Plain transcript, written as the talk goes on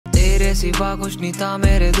के सिवा कुछ नहीं था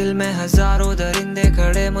मेरे दिल में, हजारों दरिंदे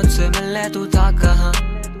खड़े मुझसे मिलने, तू था कहाँ?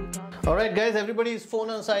 Alright guys, everybody's phone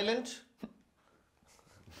on silent.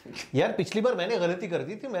 यार पिछली बार मैंने गलती कर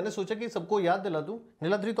दी थी, मैंने सोचा कि सबको याद दिला दूं।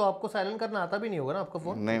 नीलाद्री तो आपको साइलेंट करना आता भी नहीं होगा ना आपका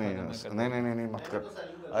फोन? नहीं मत कर।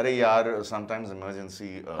 अरे यार समटाइम्स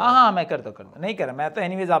इमरजेंसी। हाँ मैं करता नहीं कर मैं तो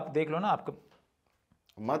एनीवेज आप देख लो ना आपको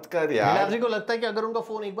मत कर यार। नीलाद्री को लगता है कि अगर उनका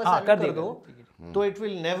फोन एक बार साइलेंट कर दो तो it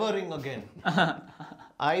will never ring again.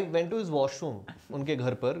 I went to his washroom उनके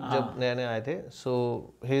घर पर जब नए आए थे, so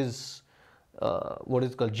his what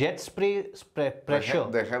is called jet spray pressure,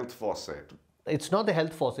 the health faucet. It's not the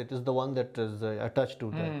health faucet, it's the one that is attached to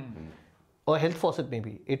the or health faucet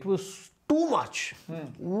maybe. It was too much,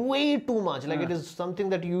 way too much, like it is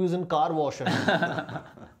something that you use in car wash.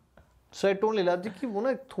 So I told Niladri कि वो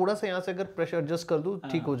ना थोड़ा सा यहाँ से अगर pressure adjust कर दूँ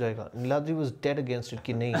ठीक हो जाएगा। Niladri was dead against it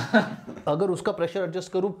कि नहीं, अगर उसका प्रेशर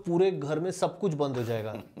एडजस्ट करूँ पूरे घर में सब कुछ बंद हो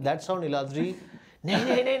जाएगा। That's how नीलाद्री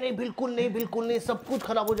नहीं बिल्कुल नहीं सब कुछ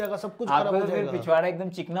खराब हो जाएगा, सब कुछ खराब हो जाएगा। पिछवाड़ा एकदम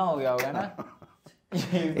चिकना हो गया होगा ना।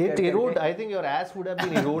 It eroded. I think your ass would have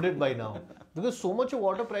been eroded by now because so much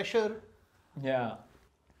water pressure. Yeah.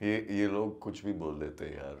 ये लोग कुछ भी बोल देते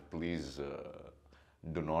हैं यार। Please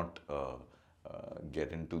do not get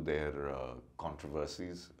into their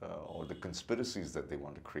controversies or the conspiracies that they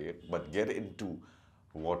want to create, but get into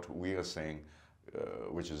what we are saying,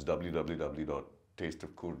 which is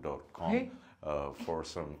www.tasteofcool.com for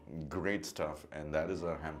some great stuff, and that is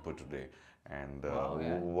our hamper today. And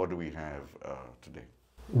what do we have today?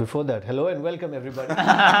 Before that, hello and welcome everybody.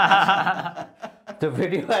 The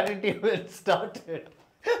video editing will started.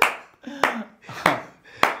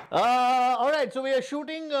 All right, so we are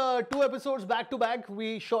shooting 2 episodes back to back. We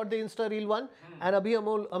shot the Insta Reel one, and अभी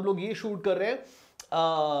हम लोग ये shoot कर रहे हैं.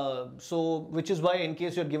 So which is why in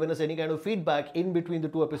case you are given us any kind of feedback in between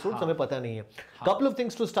the 2 episodes, हमें पता नहीं है. Couple of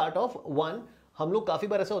things to start off. One, हम लोग काफी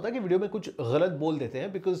बार ऐसा होता है कि वीडियो में कुछ गलत बोल देते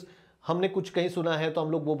हैं because हमने कुछ कहीं सुना है तो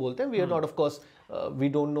हम लोग वो बोलते हैं। We are not of course we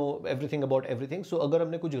don't know everything about everything, सो अगर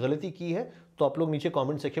हमने कुछ गलती की है तो आप लोग नीचे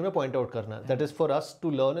कमेंट सेक्शन में पॉइंट आउट करना। That is for us to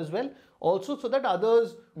learn as well, also so that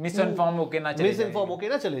others मिसइन्फॉर्म होके ना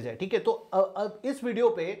चले जाए। ठीक है, तो इस वीडियो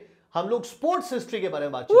पे हम लोग स्पोर्ट्स हिस्ट्री के बारे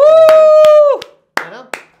में बातचीत करेंगे, है ना।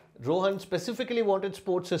 Rohan specifically wanted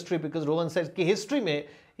sports history because Rohan said कि हिस्ट्री में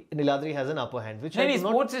Niladri has an upper hand, which नहीं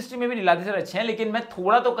स्पोर्ट्स हिस्ट्री में भी नीलाद्री सर अच्छे हैं, लेकिन मैं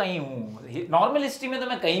थोड़ा तो कहीं हूं। नॉर्मल हिस्ट्री में तो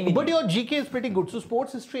मैं कहीं भी, but your GK is pretty good, so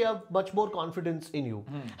sports history have much more confidence in you.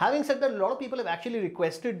 Having said that, a lot of people have actually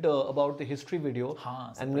requested about the history video,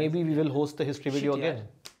 and maybe we will host the history video again.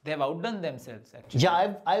 They have outdone themselves actually. Yeah,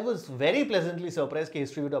 I was very pleasantly surprised कि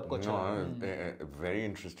history video आपको अच्छा लगा। Very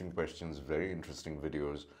interesting questions, very interesting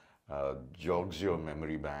videos. Jogs your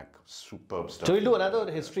memory back. Superb stuff. So we'll do another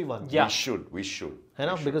history one. Yeah, we should. है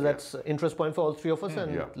ना, because that's interest point for all 3 of us,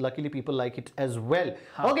 and luckily people like it as well.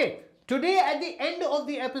 Okay, today at the end of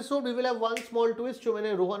the episode we will have one small twist जो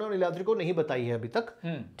मैंने रोहन और नीलाद्री को नहीं बताई है अभी तक।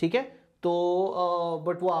 ठीक है, तो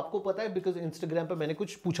but वो आपको पता है because Instagram पे मैंने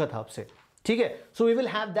कुछ पूछा था आपसे। ठीक है, so we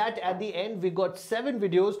will have that at the end. We got 7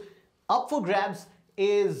 videos up for grabs.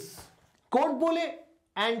 Is Kotbole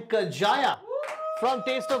and Kajaya from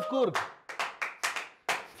Taste of Coorg.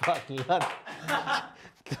 Fuck,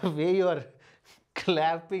 the way you are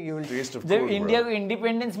clapping, you will. Taste of जब Coorg, India को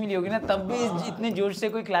independence मिली होगी ना तब भी इतने जोर से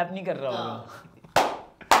कोई क्लैप नहीं कर रहा होगा।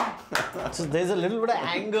 So there's a little bit of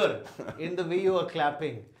anger in the way you are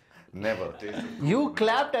clapping. Never. Taste of Coorg. You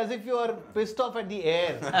clapped as if you are pissed off at the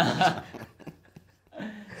air.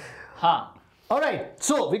 हाँ, Alright,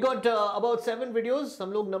 so we got about 7 videos.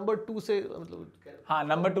 हम लोग number 2 से मतलब हाँ,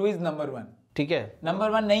 number 2 is number 1। ठीक है,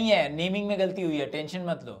 number 1 नहीं है, नेमिंग में गलती हुई है, टेंशन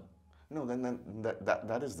मत लो। No, then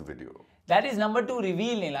that is the video. That is number 2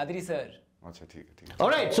 reveal Niladri sir. अच्छा ठीक है।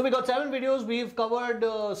 alright, so we got 7 videos. We've covered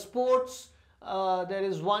sports. There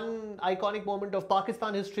is one iconic moment of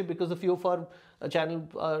Pakistan history because a few of our channel,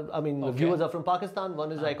 viewers are from Pakistan.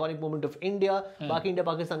 One is the iconic moment of India. बाकी India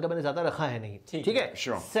Pakistan का मैंने ज्यादा रखा है नहीं। ठीक है,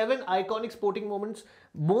 Sure. 7 iconic sporting moments.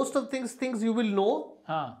 Most of things you will know.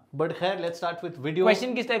 हाँ, But खैर, let's start with video.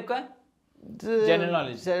 Question किस टाइप का है? General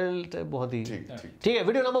knowledge. बहुत ही ठीक। ठीक है,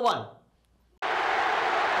 video number 1.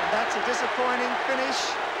 And that's a disappointing finish.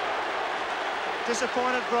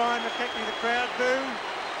 Disappointed Brian McKechnie, the crowd boo.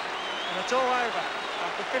 And it's all over.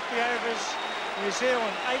 After 50 overs, New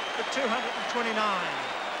Zealand 8 for 229.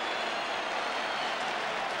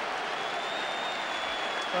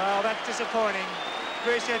 Well, that's disappointing.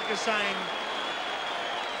 Bruce Edgar saying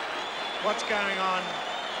what's going on.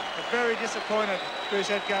 But very disappointed,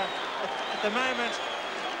 Bruce Edgar. At the moment,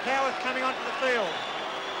 Howard coming onto the field.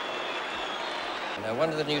 No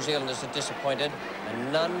wonder the New Zealanders are disappointed,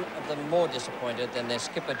 and none of them more disappointed than their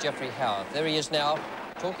skipper, Geoffrey Howe. There he is now,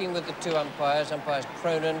 talking with the two umpires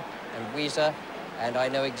Cronin and Weezer, and I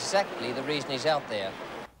know exactly the reason he's out there.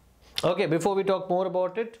 Okay, before we talk more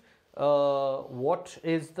about it, what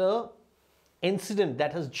is the incident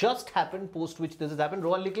that has just happened post which this has happened?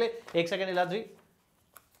 Rohan लिख ले, एक second Niladri.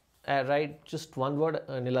 Right, just one word.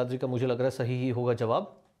 Niladri का मुझे लग रहा है सही ही होगा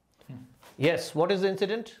जवाब. Yes, what is the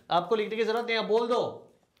incident? आपको लिखने की जरूरत नहीं है, बोल दो.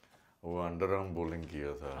 वो अंडरआर्म bowling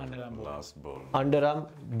किया था last ball. Underarm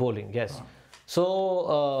bowling, yes. So,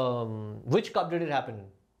 which cup did it happen?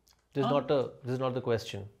 This is not the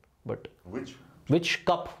question, but which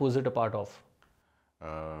cup was it a part of?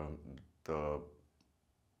 The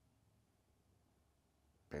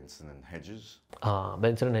Benson and Hedges.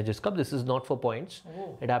 Benson and Hedges Cup. This is not for points.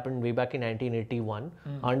 It happened way back in 1981.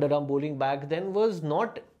 Underarm bowling back then was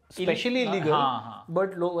not specially illegal,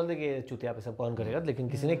 but लोग बोलते कि चूतिया पे सब कौन करेगा, लेकिन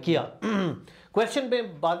किसी ने किया. Question पे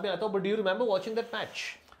बाद में आता हूँ, but do you remember watching that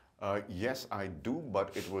match? Yes, I do,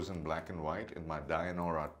 but it was in black and white in my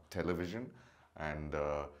Dianora television, and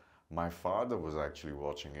my father was actually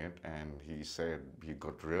watching it, and he said he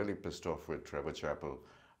got really pissed off with Trevor Chappell,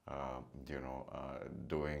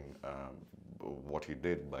 doing what he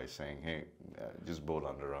did by saying, hey, just bowl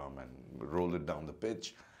underarm and roll it down the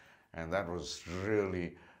pitch, and that was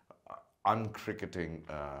really uncricketing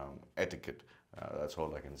etiquette. That's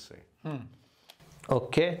all I can say.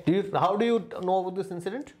 Okay. How do you know about this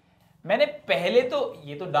incident? मैंने पहले तो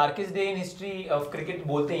ये तो darkest day in history of cricket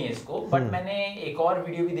बोलते हैं इसको, but मैंने एक और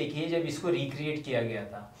वीडियो भी देखी है जब इसको रिक्रिएट किया गया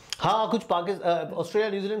था. हाँ, कुछ पाकिस्तान ऑस्ट्रेलिया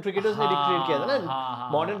न्यूजीलैंड क्रिकेटर्स ने रिक्रिएट किया था ना,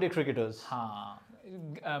 मॉडर्न डे क्रिकेटर्स.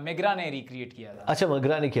 हाँ, मेगरा ने रिक्रिएट किया था. अच्छा,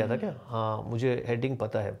 मेगरा ने किया था क्या? हाँ, मुझे हेडिंग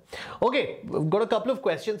पता है. Okay, got a couple of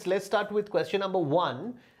questions. Let's start with question number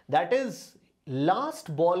 1, that is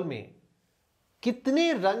last ball में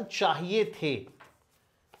कितने रन चाहिए थे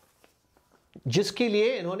जिसके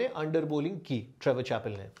लिए इन्होंने अंडर बोलिंग की ट्रेवर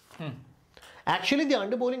चैपल ने. Actually, the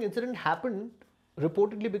under bowling incident happened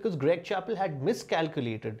reportedly because Greg Chappell had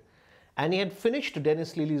miscalculated and he had finished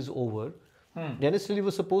Dennis Lilly's over. Dennis Lilly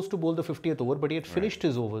was supposed to bowl the 50th over, but he had finished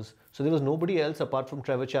his overs. So there was nobody else apart from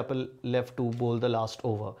Trevor Chappell left to bowl the last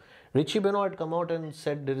over. Richie Benaud had come out and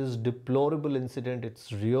said there is deplorable incident.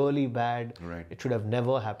 It's really bad. Right. It should have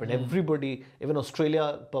never happened. Everybody, even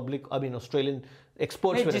Australian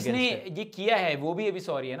experts were against जिसने it. ये किया है वो भी अभी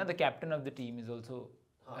sorry है ना. The captain of the team is also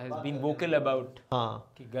has been vocal about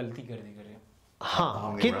कि गलती कर दी करे.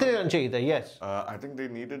 हाँ, कितने रन चाहिए था? Yes. I think they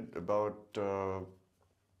needed about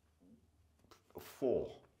 4.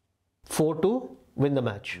 4 to win the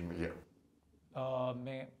match. Yeah.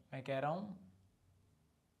 मैं कह रहा हूँ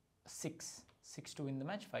 6 to win the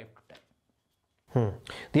match, 5 to tie.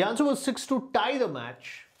 The answer was 6 to tie the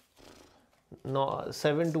match. No,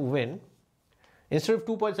 7 to win. Instead of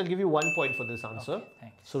 2 points, I'll give you 1 point for this answer. Okay,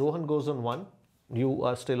 thanks. So Rohan goes on 1. You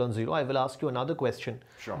are still on 0. I will ask you another question,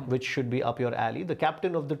 which should be up your alley. The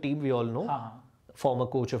captain of the team, we all know, former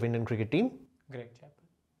coach of Indian cricket team.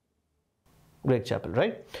 Greg Chappell,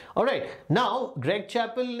 right? All right. Now, Greg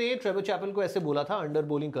Chappell ने Trevor Chappell को ऐसे बोला था under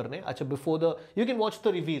bowling करने. अच्छा, before you can watch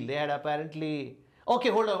the reveal. They had apparently, okay,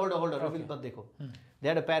 hold on. Reveal मत देखो. They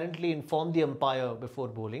had apparently informed the umpire before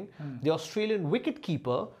bowling. The Australian wicket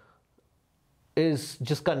keeper is,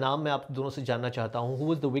 जिसका नाम मैं आप दोनों से जानना चाहता हूँ, who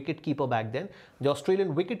was the wicket keeper back then? The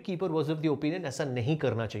Australian wicket keeper was of the opinion ऐसा नहीं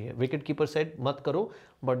करना चाहिए. Wicket keeper said मत करो,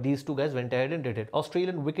 but these two guys went ahead and did it.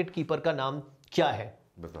 Australian wicket keeper का नाम क्या है?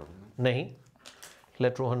 बता नहीं.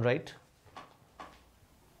 Let Rohan write.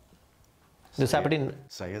 This happened in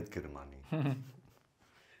Syed Kirmani.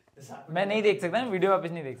 मैं नहीं देख सकता ना, वीडियो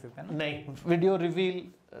वापस नहीं देख सकता ना. नहीं, वीडियो रिवील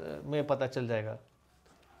में पता चल जाएगा.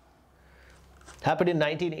 Happened in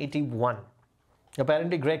 1981.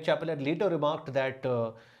 Apparently, Greg Chappell had later remarked that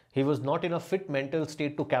he was not in a fit mental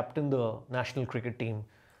state to captain the national cricket team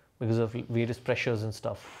because of various pressures and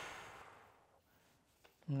stuff.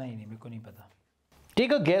 नहीं मेरे को नहीं पता.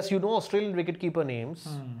 Take a guess. You know Australian wicketkeeper names.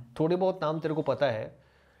 थोड़े बहुत नाम तेरे को पता है.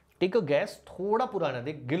 Take a guess. थोड़ा पुराना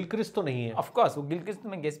देख. गिलक्रिस्ट तो नहीं है. Of course, वो गिलक्रिस्ट तो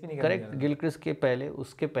मैं गेस भी नहीं कर रहा. करेक्ट. गिलक्रिस्ट के पहले,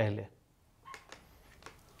 उसके पहले.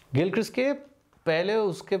 गिलक्रिस्ट के पहले,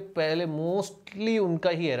 उसके पहले मोस्टली उनका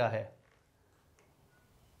ही एरा है.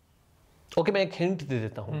 ओके, मैं एक हिंट दे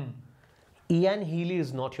देता हूँ. Ian Healy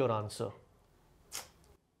is not your answer.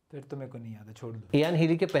 फिर तो मेरे को नहीं आता, छोड़ दो. इयान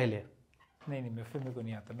हीली के पहले. नहीं फिर मेरे को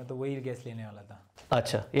नहीं आता. मैं तो वही गैस लेने वाला था.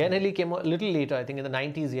 अच्छा, Ian Healy came a little later. I think in the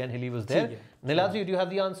 90s Ian Healy was there. Niladri, do you have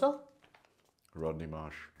the answer? Rodney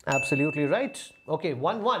Marsh. Absolutely right. Okay,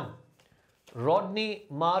 1-1. Rodney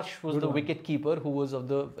Marsh was the wicket keeper who was of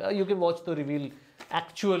the. You can watch the reveal.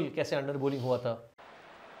 Actual कैसे under bowling हुआ था.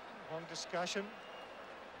 on discussion.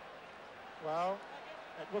 Well,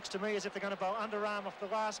 it looks to me as if they're going to bowl underarm off the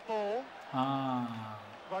last ball.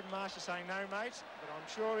 Rod Marsh is saying no, mate, but I'm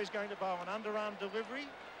sure he's going to bowl an underarm delivery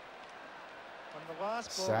on the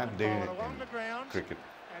last ball. Sad and day bowl it along the in ground cricket.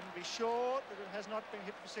 and be sure that it has not been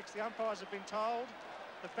hit for six. The umpires have been told,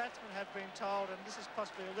 the batsmen have been told, and this is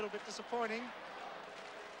possibly a little bit disappointing.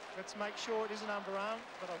 Let's make sure it is an underarm,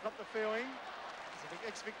 but I've got the feeling as an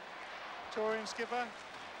ex-Victorian skipper,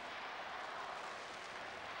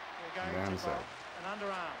 they're going Damn, to bowl sir. an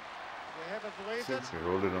underarm. You ever believed it? He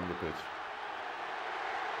rolled it on the pitch.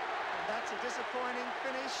 And that's a disappointing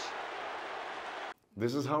finish.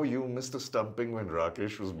 This is how you missed a stumping when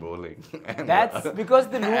Rakesh was bowling. And That's because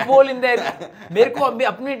the loophole in there. मेरे को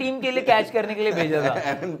अपनी team के लिए catch करने के लिए भेजा था.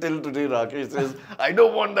 And until today, Rakesh says, I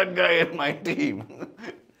don't want that guy in my team.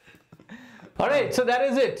 All right, so that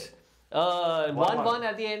is it. 1-1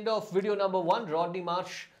 at the end of video number 1. Rodney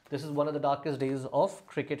Marsh. This is one of the darkest days of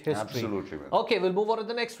cricket history. Absolutely, man. Okay, we'll move on to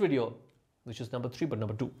the next video, which is number 3, but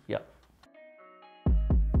number 2. Yeah.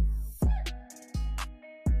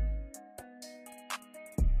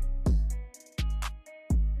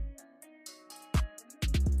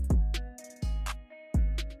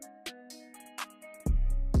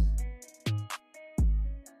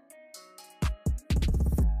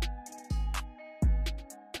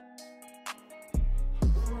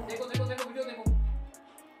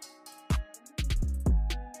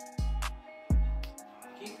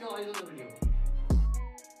 Keep your eyes on the video.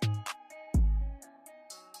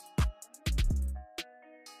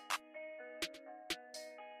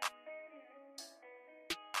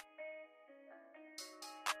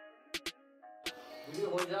 Video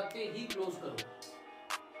हो जाते ही close करो.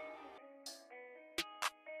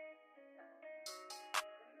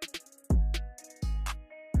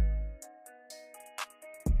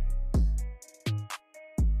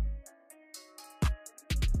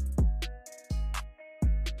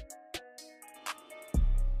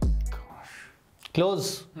 Close.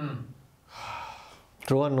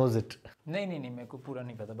 Rohan knows it. नहीं मेरे को पूरा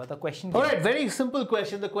नहीं पता. बता question. All right, very simple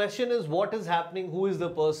question. The question is, what is happening? Who is the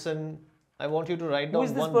person? I want you to write down Who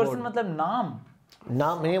is this one person? word. मतलब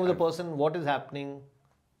नाम. Name of the person. What is happening?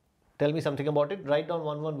 Tell me something about it. Write down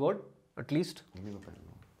one word at least.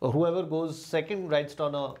 Or whoever goes second writes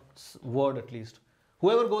down a word at least.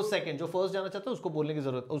 Whoever goes second, जो first जाना चाहता है उसको बोलने की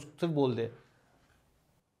जरूरत, उसको सिर्फ बोल दे.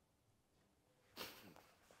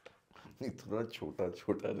 इतना छोटा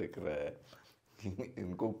छोटा दिख रहा है कि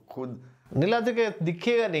इनको खुद नीलाद्री के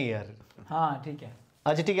दिखेगा नहीं यार. हाँ ठीक है.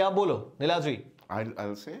 अच्छा ठीक है, आप बोलो Niladri.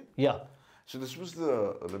 I'll say. Yeah. So this was the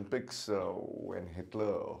Olympics when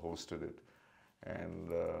Hitler hosted it,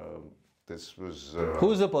 and this was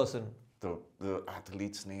Who is the person? the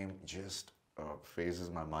athlete's name just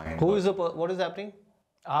phases my mind. Who but is the what is happening?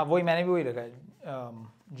 हाँ वही मैंने भी वही रखा है.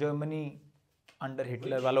 Germany under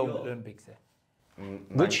Hitler वाला Olympics है.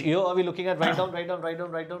 Which year are we looking at? Write down.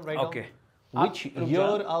 Okay. Which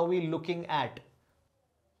year are we looking at?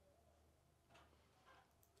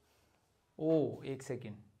 Oh, एक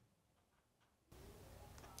second.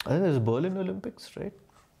 I think it's Berlin Olympics, right?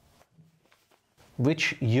 Which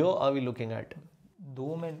year are we looking at?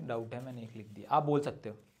 2 में doubt है, मैंने 1 लिख दिया. आप बोल सकते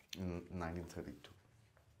हो. 1932.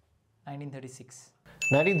 1936.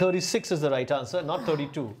 1936 is the right answer, not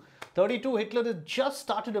 32. 32, Hitler had just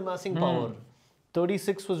started amassing power.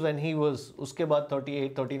 36 was when he was, उसके बाद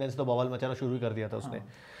 38, 39 से तो बवाल मचाना शुरू कर दिया था उसने.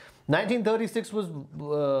 1936 was,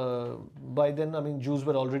 by then, I mean, Jews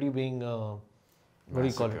were already being, what do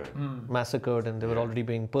you call it? Massacred, and they were already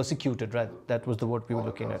being persecuted, right? That was the word we were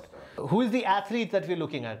looking at. Who is the athlete that we're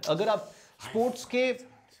looking at? अगर आप sports के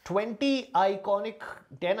 10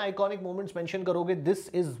 iconic moments mention करोगे, this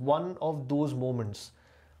is one of those moments.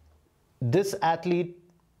 This athlete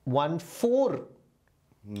won 4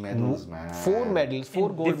 Medals, man. 4 medals, 4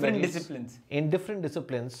 gold different medals disciplines. in different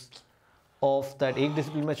disciplines of that. एक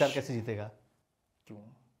discipline में 4 कैसे जीतेगा? क्यों?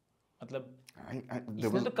 मतलब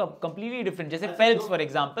there इसमें was, तो completely different. जैसे Phelps for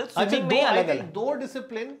example, swimming में I अलग think अलग.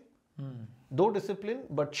 दो discipline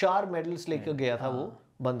but 4 medals लेकर गया था वो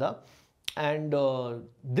बंदा. And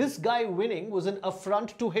this guy winning was an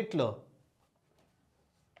affront to Hitler.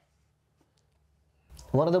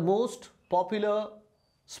 One of the most popular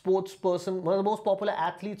sports person, one of the most popular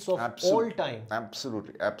athletes of all time.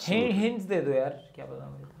 Absolutely. Hints दे दो यार. क्या पता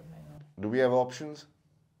मुझे. Do we have options?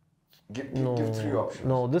 Give 3 options.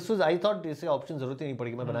 No, this was, I thought इसे option जरूरत ही नहीं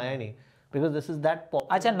पड़ेगी, मैं बनाया नहीं. Because this is that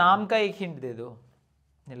popular. अच्छा नाम का एक हिंट दे दो.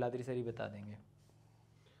 नीलाद्री सर ही बता देंगे.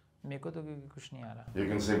 मेरे को तो कुछ नहीं आ रहा. You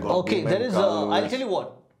can say Okay, there is, I'll tell you what.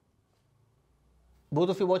 Both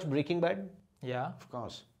of you watch Breaking Bad? Yeah. Of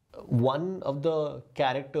course. one of the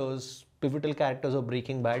characters, pivotal characters of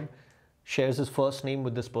Breaking Bad, shares his first name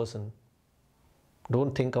with this person.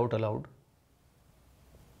 Don't think out aloud.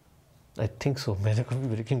 I think so. मैंने कभी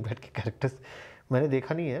Breaking Bad के characters मैंने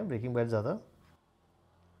देखा नहीं है Breaking Bad ज़्यादा.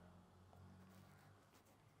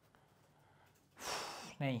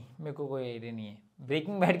 नहीं, मेरे को कोई आइडिया नहीं है.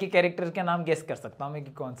 ब्रेकिंग बैड के कैरेक्टर का नाम गेस कर सकता हूँ मैं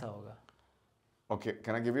कि कौन सा होगा. Okay,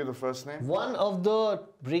 can I give you the first name? One of the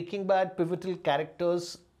Breaking Bad pivotal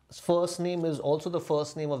characters' first name is also the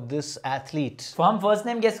first name of this athlete. तो हम फर्स्ट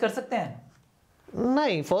नेम गेस कर सकते हैं?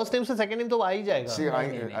 नहीं, first name से second name तो आ ही जाएगा. See,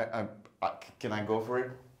 can I go for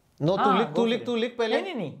it? No, हाँ, तू लिख पहले.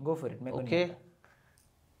 नहीं, go for it. मेरे को नहीं Okay. आता.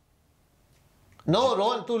 No,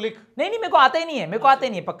 Rohan, तू लिख. नहीं, मेरे को आता ही नहीं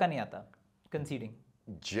है, पक्का नहीं आता. Conceding.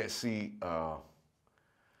 Jesse,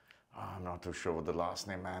 I'm not too sure what the last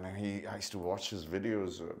name, man. I used to watch his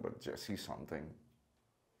videos, but Jesse something.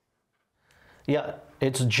 Yeah,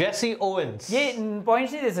 it's Jesse Owens. ये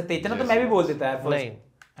पॉइंट्स नहीं दे सकते, इतना तो मैं भी बोल देता है. नहीं,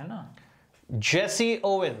 है ना? Jesse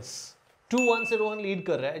Owens. 2-1 से रोहन लीड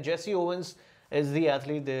कर रहा है. Jesse Owens is the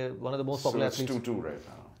athlete, one of the most popular So it's athletes. 2-2 right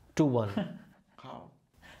now. 2-1. How?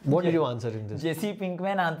 What did you answer in this? Jesse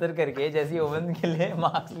Pinkman answer करके जेसी ओवन के लिए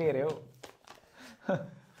मार्क्स ले रहे हो.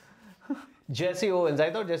 Jesse Owens. I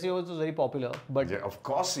thought Jesse Owens was very popular, but Yeah, of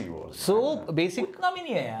course he was. so basic. उतना भी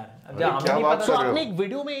नहीं है यार. क्या हमें नहीं बात पता. So कर रहे हो? आपने एक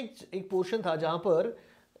वीडियो में एक पोर्शन था जहां पर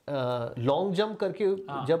लॉन्ग जंप करके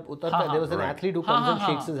जब उतरता है, there was an Right. athlete who comes and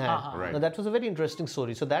shakes his hand. Right. Now that was a very interesting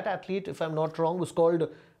story. So that athlete, if I'm not wrong, was called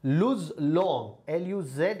Luz Long,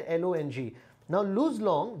 Luzlong. Now Luz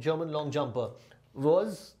Long, German long jumper,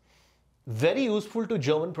 was very useful to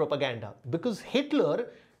German propaganda because Hitler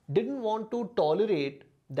didn't want to tolerate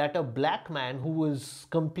that a black man who was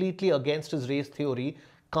completely against his race theory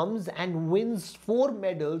comes and wins 4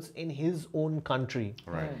 medals in his own country.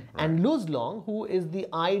 Right. And Luz Long, who is the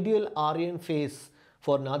ideal Aryan face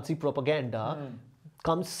for Nazi propaganda,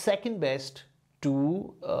 comes second best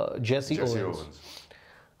to Jesse Owens.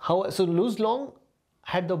 So Luz Long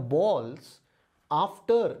had the balls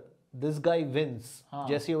after this guy wins,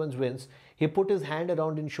 Jesse Owens wins. He put his hand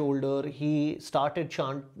around his shoulder. He started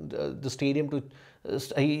the stadium to.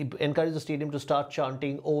 He encouraged the stadium to start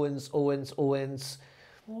chanting Owens, Owens, Owens.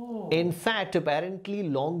 Oh. In fact, apparently,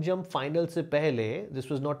 long jump final से पहले, this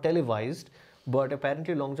was not televised, but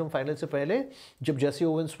apparently long jump final से पहले, जब Jesse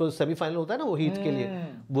Owens was semi final होता है ना वो heat के लिए,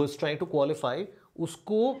 was trying to qualify,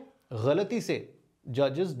 उसको गलती से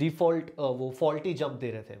judges default वो faulty jump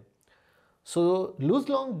दे रहे थे. So Luz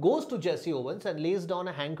Long goes to Jesse Owens and lays down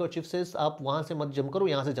a handkerchief, says आप वहाँ से मत jump करो,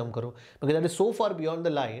 यहाँ से jump करो, because that is so far beyond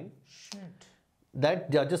the line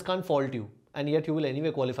that judges can't fault you, and yet you will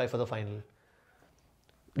anyway qualify for the final.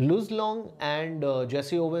 Luz Long and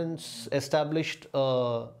Jesse Owens established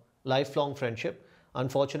a lifelong friendship.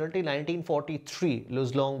 Unfortunately, 1943,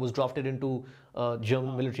 Luz Long was drafted into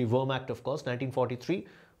German military Wehrmacht, of course. 1943,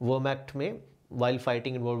 Wehrmacht में, while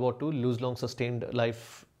fighting in World War II, Luz Long sustained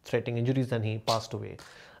life-threatening injuries and he passed away.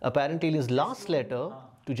 Apparently, in his last letter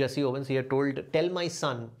to Jesse Owens, he had told, "Tell my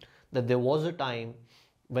son that there was a time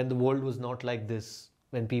when the world was not like this,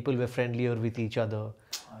 when people were friendlier with each other."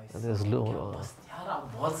 There's यार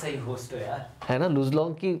आप बहुत सही host हो यार. है ना Luz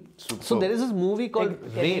Long की. So there is this movie called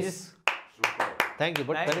Race. Thank you.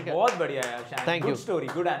 But बहुत बढ़िया यार. Thank you. Good story,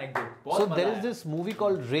 good anecdote. So there is this movie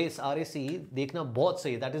called Race, RACE. देखना बहुत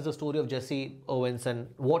सही. That is the story of Jesse Owens and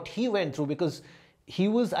what he went through, because he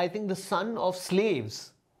was, I think, the son of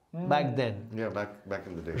slaves back then. Yeah, back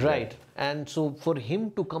in the day. Right. And so for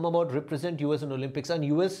him to come about represent US in Olympics, and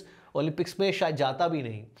US Olympics में शायद जाता भी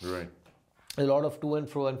नहीं. Right. A lot of to and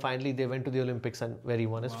fro, and finally they went to the Olympics and where he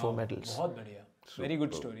won his 4 medals. बहुत बढ़िया. Very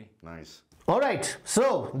good story. Nice. All right,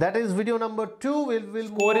 so that is video number 2. We'll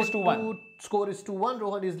Score move is on 2-1. Score is 2-1.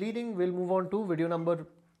 Rohan is leading. We'll move on to video number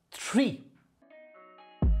 3.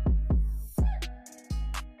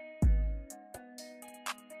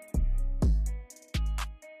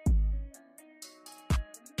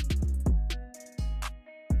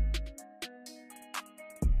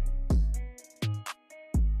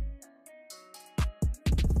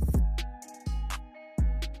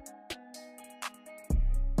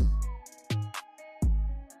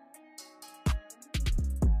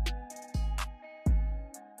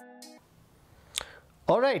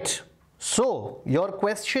 All right, so your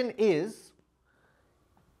question is,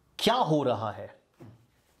 क्या हो रहा है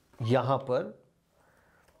यहाँ पर?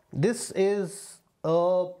 This is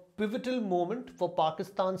a pivotal moment for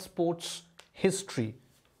Pakistan sports history.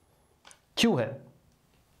 क्यों है?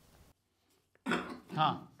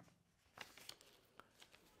 हाँ.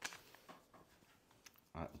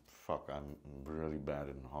 Fuck, I'm really bad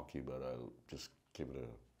in hockey, but I'll just give it a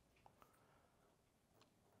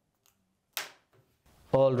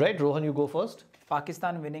All right, Rohan, you go first.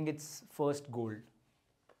 Pakistan winning its first gold.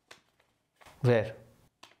 Where?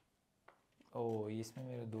 Oh, इसमें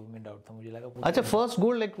मेरे 2 में doubt था, मुझे लगा अच्छा, first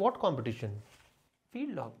gold like what competition?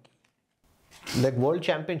 Field hockey. Like world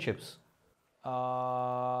championships?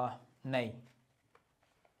 नहीं.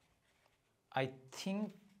 I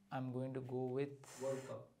think I'm going to go with World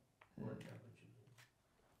Cup.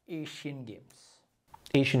 Asian Games.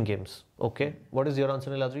 Asian Games. Okay. What is your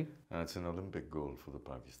answer, Niladri? It's an Olympic gold for the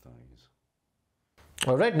Pakistanis.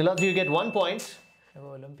 All right, Niladri, you get 1 point.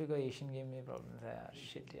 वो Olympic और Asian game में problem था यार.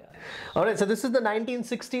 Shit यार. All right, so this is the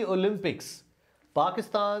 1960 Olympics.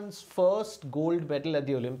 Pakistan's first gold medal at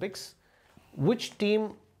the Olympics. Which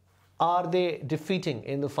team are they defeating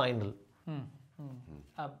in the final?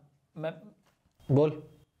 अब मैं Bol.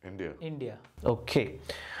 India. India. Okay.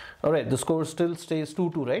 All right, the score still stays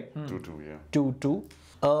 2-2, right? 2-2, yeah. 2-2.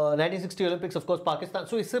 1960 Olympics, of course, Pakistan.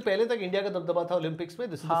 So इससे पहले तक India का दबदबा था Olympics में.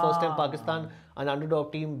 This is the first time Pakistan, an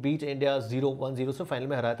underdog team, beat India 0-1-0 से फाइनल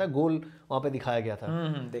में हराया था. गोल वहाँ पे दिखाया गया था.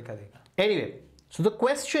 देखा. Anyway, so the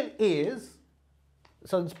question is,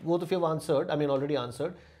 since both of you have answered, I mean already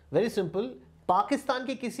answered, very simple. Pakistan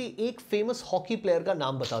के किसी एक फेमस हॉकी प्लेयर का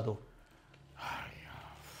नाम बता दो.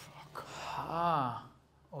 हाँ,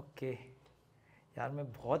 ओके. यार मैं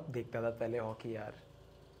बहुत देखता था पहले हॉकी यार.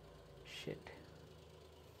 Shit.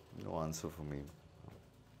 No answer for me.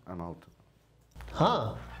 I'm out.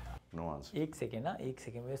 हाँ. No answer. एक सेकेंड ना, एक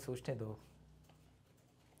सेकेंड मुझे सोचने दो.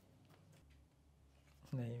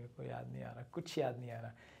 नहीं, मेरे को याद नहीं आ रहा, कुछ याद नहीं आ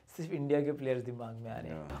रहा. सिर्फ इंडिया के प्लेयर्स दिमाग में आ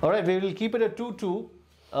रहे हैं. All right, we will keep it at 2-2.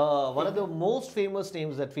 One of the most famous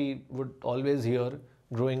names that we would always hear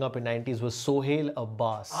growing up in 90s was Sohail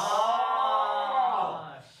Abbas.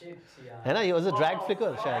 है ना? He was a drag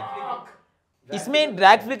flicker शायद. इसमें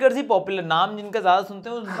drag flickers ही popular. नाम जिनका ज्यादा सुनते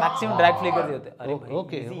हैं वो मैक्सिमम ड्रैग फ्लिकर्स ही होते हैं. अरे भाई,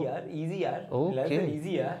 Okay. इजी यार, इजी यार. Okay.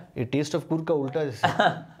 इजी यार. ये टेस्ट ऑफ गुड़ का उल्टा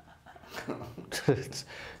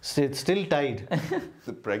it's still tied.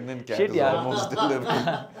 The pregnant cat Shit, is yaar. almost delivered.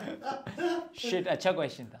 Shit, अच्छा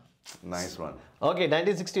क्वेश्चन था. Nice one. Okay,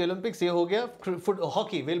 1960 Olympics ये हो गया.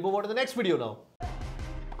 Hockey. We'll move on to the next video now.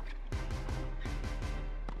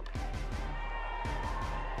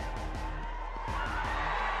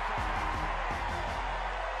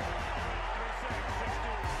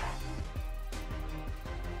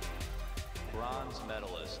 Bronze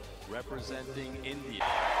medalist representing India.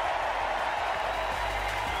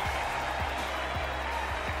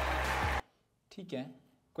 ठीक है.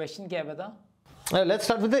 क्वेश्चन क्या है बता. Let's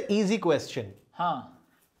start with the easy question. हाँ.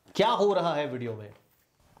 क्या हो रहा है वीडियो में?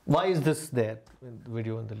 Why is this there?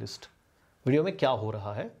 Video in the list. Video में क्या हो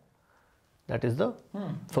रहा है? That is the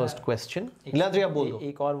first question. Niladri आप बोल दो.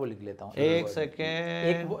 एक और वो लिख लेता हूँ. एक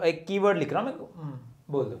सेकेंड. एक कीवर्ड लिख रहा हूँ मैं.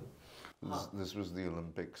 बोल दो. This was the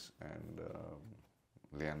Olympics, and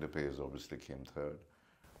Leander Paes obviously came third.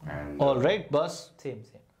 And All right, bus. Same.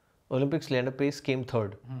 Olympics, Leander Paes came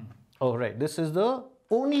third. All right, this is the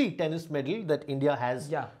only tennis medal that India has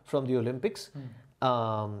from the Olympics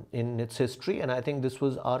in its history, and I think this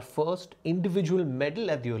was our first individual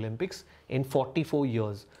medal at the Olympics in 44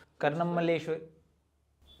 years. Karnam Maleshwar.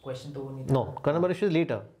 Question तो वो नहीं. No, Karnamalesh is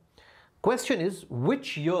later. Question is,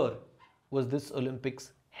 which year was this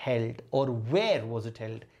Olympics held, or where was it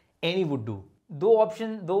held? Any would do. दो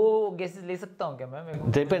option, दो guesses ले सकता हूँ क्या मैं? मेरे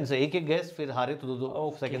को Depends. एक एक guess, फिर हारे तो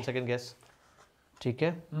दो second guess. ठीक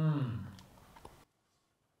है?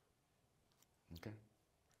 Okay.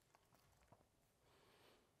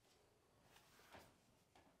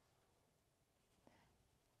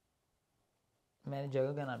 मैंने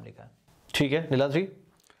जगह का नाम लिखा. ठीक है, निलाद्री.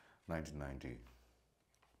 1990.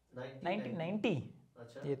 1990.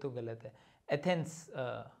 ये तो गलत है. Athens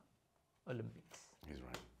Olympics. He's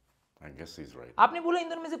right. I guess he's right. आपने बोला इन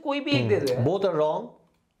दोनों में से कोई भी एक दे दो यार. Both are wrong.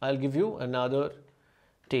 I'll give you another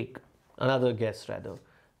guess rather.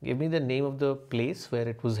 Give me the name of the place where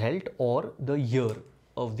it was held or the year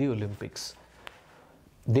of the Olympics.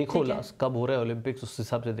 देखो लास्ट कब हो रहा है ओलंपिक्स, उस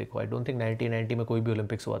हिसाब से देखो. I don't think 1990 में कोई भी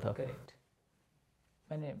ओलंपिक्स हुआ था. करेक्ट.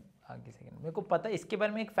 मैंने आगे सेकंड मेरे को पता है, इसके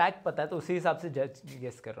बारे में एक फैक्ट पता है, तो उसी हिसाब से जज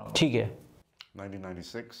गेस कर रहा हूँ. ठीक है.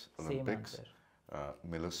 1996 Olympics.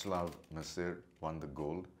 Miloslav Nasir won the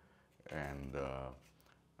gold, and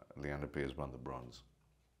Leander Paes won the bronze.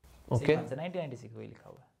 Okay. 1996 वही लिखा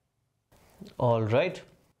हुआ है. All right.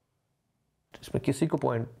 इसमें किसी को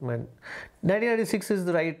पॉइंट मैं 1996 is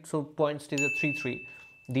the right, so point stays at 3-3.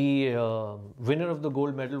 The winner of the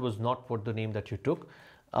gold medal was not what the name that you took.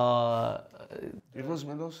 It was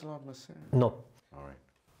Miloslav Nasir. No. All right.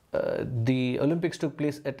 The Olympics took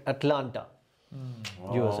place at Atlanta,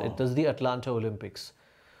 USA. It was the Atlanta Olympics.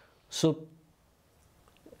 So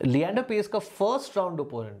Leander Pace का first round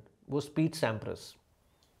opponent was Pete Sampras.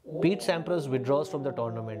 Pete Sampras withdraws from the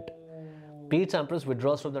tournament. Pete Sampras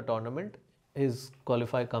withdraws from the tournament. His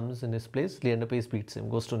qualifier comes in his place. Leander Pace beats him.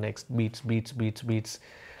 Goes to next. Beats.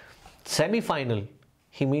 Semi-final.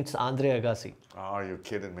 He meets Andre Agassi. Oh, you're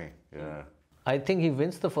kidding me. Yeah. I think he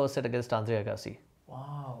wins the first set against Andre Agassi.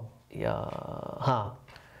 Wow. Yeah. हाँ.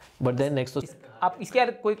 But then next to आप इसके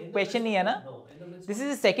यार कोई question नहीं है ना? This is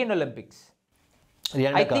his second Olympics.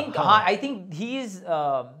 Leander का, I think he is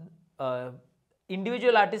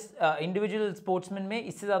individual artist, individual sportsman में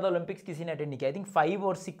इससे ज़्यादा Olympics किसी ने attend नहीं किया. I think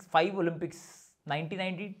 5 Olympics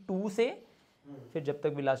 1992 से फिर जब तक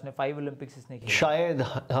भी लास्ट ने 5 ओलंपिक्स इसने खेला शायद.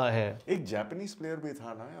 हाँ है. एक जापानीज प्लेयर भी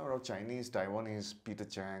था ना, और चाइनीज टाइवानीज पीटर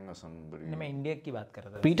चैंग और somebody. नहीं, मैं इंडिया की बात कर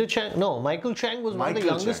रहा था. Peter Chang, no, Michael Chang was one of the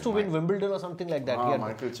youngest to win Wimbledon or something like that.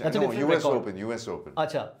 Michael Chang. That's a No, different US record. Open. US Open.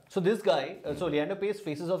 Acha. So this guy, so Leander Pace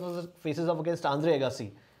faces off against Andre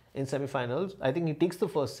Agassi in semi-finals. I think he takes the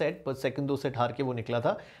first set, but second दो set हार के वो निकला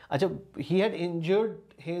था. अच्छा, he had injured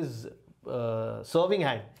his serving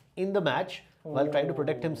hand in the match while trying to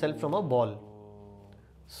protect himself from a ball.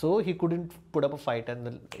 So he couldn't put up a fight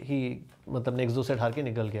and he मतलब next दो set हार के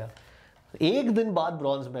निकल गया. एक दिन बाद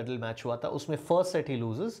bronze medal match हुआ था. उसमें first set he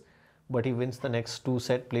loses, but he wins the next 2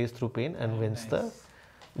 set, plays through pain and wins the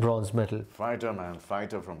bronze medal. Fighter, man.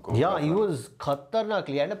 Fighter from Kolkata. Yeah, he was खतरनाक.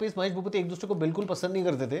 Leander Pace, महेश भूपति एक दूसरे को बिल्कुल पसंद नहीं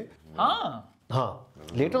करते थे. हाँ.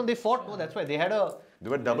 Later on they fought. No, that's why they had a. They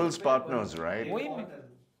were doubles partners, right?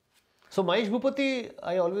 So Mahesh Bhupathi,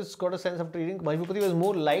 I always got a sense after reading, Mahesh Bhupathi was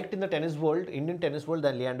more liked in the tennis world, Indian tennis world,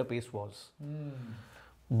 than Leander Pace was.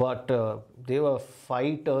 But they were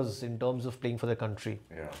fighters in terms of playing for their country.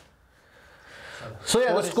 Yeah. So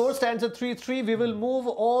yeah, the score stands at 3-3. We will move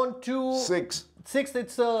on to 6.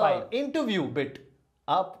 It's a interview bit.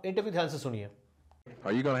 आप interview ध्यान से सुनिए.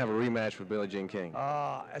 Are you going to have a rematch with Billie Jean King?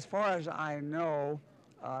 As far as I know,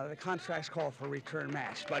 the contracts call for a return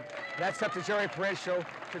match, but that's up to Jerry Parencio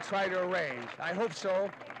to try to arrange. I hope so.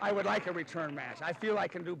 I would like a return match. I feel I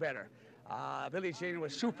can do better. Billie Jean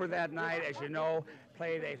was super that night, as you know,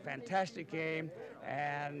 played a fantastic game,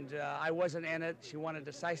 and I wasn't in it. She won a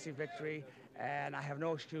decisive victory, and I have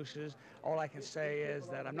no excuses. All I can say is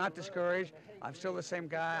that I'm not discouraged. I'm still the same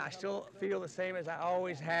guy. I still feel the same as I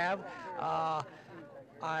always have.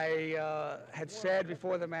 I had said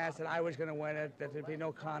before the match that I was going to win it, that there'd be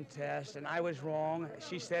no contest, and I was wrong.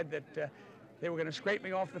 She said that they were going to scrape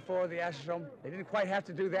me off the floor of the Astrodome. They didn't quite have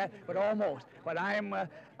to do that, but almost. But I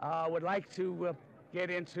would like to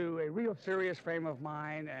get into a real serious frame of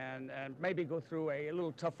mind and maybe go through a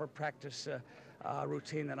little tougher practice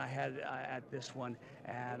routine than I had at this one.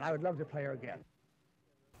 And I would love to play her again.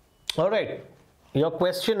 All right. Your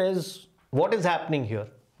question is, what is happening here?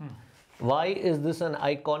 Why is this an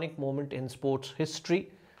iconic moment in sports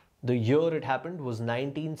history? The year it happened was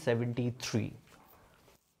 1973.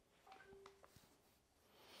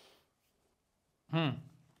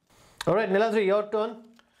 All right, Niladri, your turn.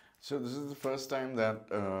 So this is the first time that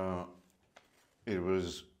it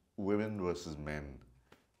was women versus men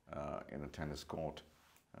in a tennis court.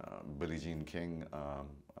 Billie Jean King.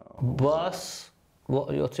 Bas,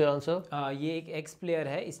 what's your answer? ये एक x player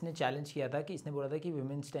है. इसने challenge किया था कि इसने बोला था कि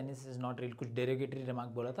women's tennis is not real, कुछ डेरोगेटरी रिमार्क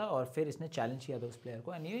बोला था, और फिर इसने चैलेंज किया था उस प्लेयर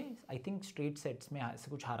को. एंड ये आई थिंक स्ट्रेट सेट्स में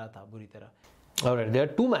से कुछ हारा था बुरी तरह. All right, there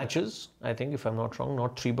are 2 matches, I think, if I'm not wrong,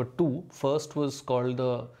 not 3 but 2. First was called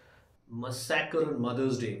the Massacre on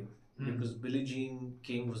Mother's Day because Billie Jean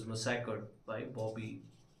King was massacred by Bobby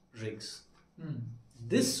Riggs.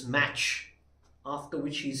 This match, after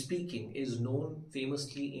which he's speaking, is known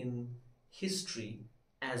famously in history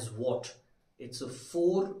as what? It's a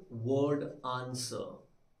 4-word answer.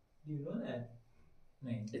 Do you know that?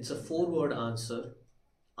 नहीं. It's a 4-word answer.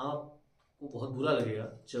 आपको बहुत बुरा लगेगा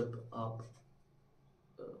जब आप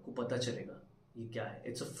को पता चलेगा ये क्या है.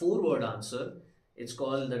 It's a 4-word answer. It's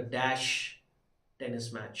called the dash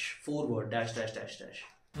tennis match. 4-word dash dash dash dash.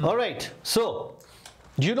 All right. So,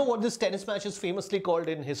 do you know what this tennis match is famously called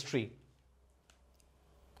in history?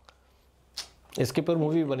 इसके पर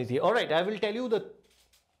मूवी बनी थी. All right, I will tell you the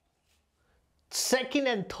second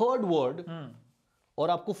and third word, और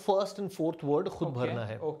आपको first and fourth word खुद भरना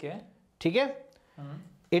है. Okay. ठीक है?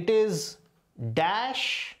 It is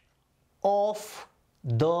dash of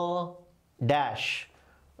the dash.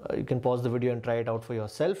 You can pause the video and try it out for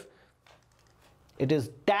yourself. It is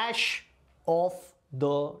dash of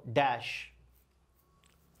the dash.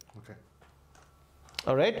 Okay.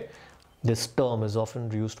 All right. This term is often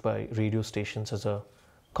used by radio stations as a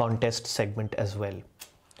contest segment as well.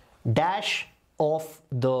 Dash of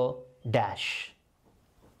the dash.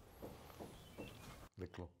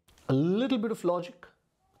 A little bit of logic,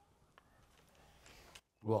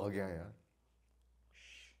 वो आ गया यार।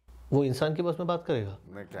 वो इंसान के बस में बात करेगा?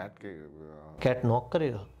 नहीं, कैट के कैट नॉक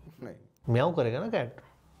करेगा? नहीं, म्याऊ करेगा ना कैट?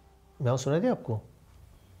 म्याऊ सुना थे आपको?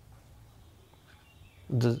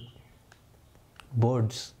 The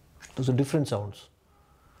birds, those are different sounds.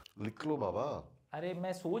 लिख लो बाबा। अरे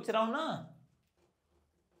मैं सोच रहा हूँ ना।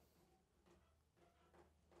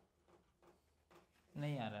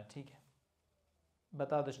 नहीं आ रहा, ठीक है,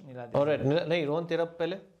 बता दो नीलाद्रि। Alright, नहीं रोहन तेरा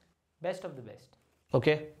पहले। Best of the best.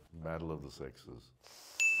 Okay. Battle of the Sexes.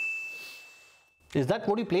 Is that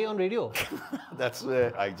what you play on radio? That's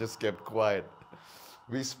where I just kept quiet.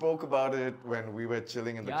 We spoke about it when we were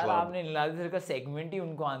chilling in the यार club. आपने नीलाद्रि का segment ही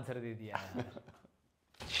उनको answer दे दिया है।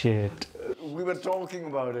 Shit. We were talking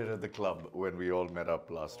about it at the club when we all met up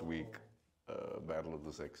last week. Battle of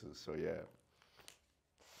the Sexes. So yeah.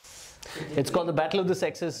 It's called the Battle of the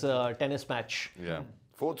Sexes tennis match. Yeah.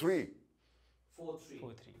 4-3.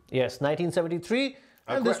 4-3. Yes, 1973.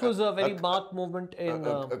 And this was a very marked movement in...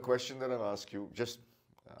 A question that I'll ask you. Just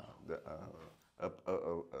a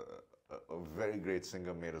very great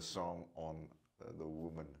singer made a song on the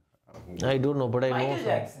woman. I don't know, but I know... Michael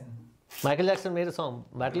Jackson. Michael Jackson made a song,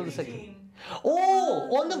 Battle of the Sexes.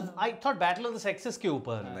 Oh, on the... I thought Battle of the Sexes के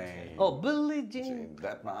ऊपर. नहीं. Oh, Billie Jean.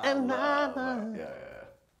 That man. And Yeah.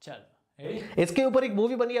 चल। इसके ऊपर एक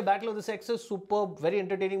movie बनी है Battle of the Sexes, super very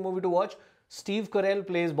entertaining movie to watch. Steve Carell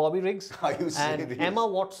plays Bobby Riggs Are you and serious? Emma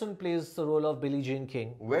Watson plays the role of Billie Jean King.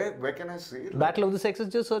 Where can I see it? Battle of the Sexes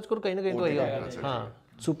जो search करो कहीं ना कहीं तो आएगा। हाँ,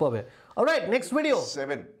 superb है। All right, next video.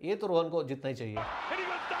 7. ये तो रोहन को जितना ही चाहिए। And he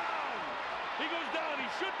goes down. He goes down. He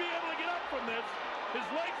should be able to get up from this. His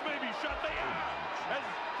legs may be shut. They are. As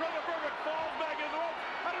Trevor Berbick falls back in the ropes.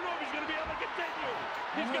 I don't know if he's going to be able to continue.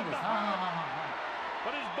 He's got the heart.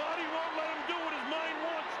 But his body won't let him do what his mind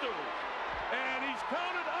wants to. And he's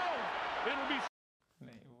counted out. It'll be...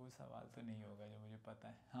 नहीं, वो सवाल तो नहीं होगा जो मुझे पता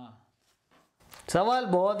है। हाँ। सवाल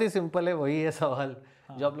बहुत ही सिंपल है, वही है सवाल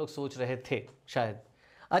जो आप लोग सोच रहे थे शायद।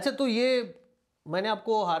 अच्छा, तो ये मैंने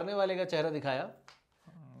आपको हारने वाले का चेहरा दिखाया।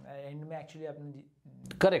 एंड में एक्चुअली आपने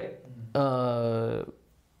करेक्ट।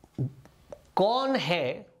 कौन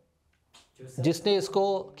है जिसने इसको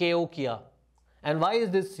केओ किया? And why is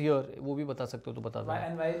this here? वो भी बता सकते हो तो बता दो।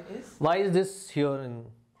 And why is this here in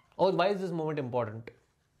और why is this moment important?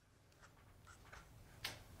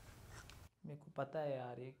 मेरे को पता है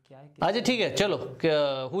यार ये क्या है। अच्छा ठीक है, चलो।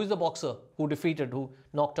 Who is the boxer who defeated who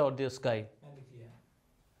knocked out this guy?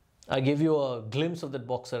 I give you a glimpse of that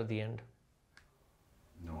boxer at the end.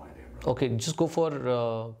 No idea, bro. Okay, just go for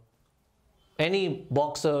any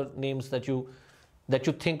boxer names that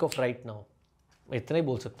you think of right now. इतना ही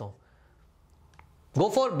बोल सकता हूँ। Go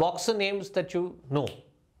for boxer names that you know.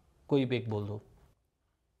 कोई भी एक बोल दो।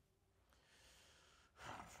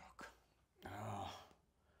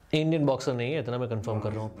 Indian boxer नहीं है, इतना मैं कंफर्म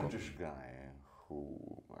कर रहा हूँ आपको। British guy who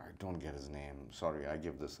I don't get his name. Sorry, I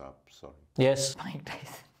give this up. Sorry. Yes.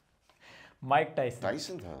 Mike Tyson.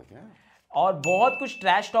 Tyson था क्या? और बहुत कुछ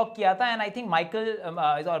ट्रैश टॉक किया था and I think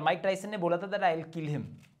Mike Tyson ने बोला था that I will kill him,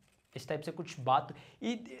 इस टाइप से कुछ बात।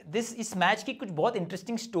 इस मैच की कुछ बहुत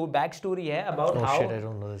इंटरेस्टिंग बैक स्टोरी है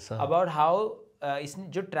अबाउट हाउ इसने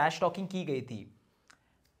जो ट्रैश टॉकिंग की गई थी।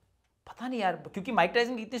 पता नहीं यार, क्योंकि माइक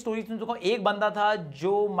टाइसन की इतनी स्टोरी सुन चुका हूँ। एक बंदा था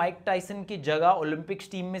जो माइक टाइसन की जगह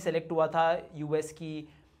ओलंपिक्स टीम में सेलेक्ट हुआ था यूएस की,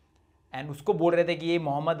 एंड उसको बोल रहे थे कि ये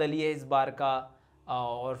मोहम्मद अली है इस बार का,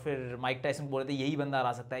 और फिर माइक टाइसन बोल रहे थे यही बंदा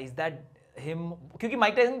आ सकता है। Is that him? क्योंकि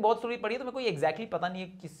माइक टाइसन की बहुत स्टोरी पढ़ी है तो मेरे को ये एग्जैक्टली पता नहीं है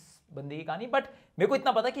किस बंदे की कहानी, बट मेरे को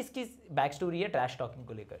इतना पता कि इसकी बैक स्टोरी है ट्रैश टॉकिंग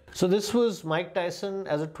को लेकर। So this was Mike Tyson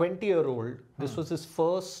as a 20-year-old. This was his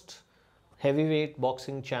first heavyweight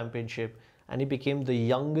boxing championship, and he became the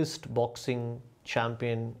youngest boxing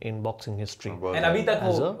champion in boxing history. And अभी तक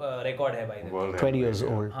वो रिकॉर्ड है भाई, 20 years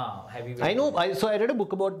old. हाँ, heavyweight. I know. So I read a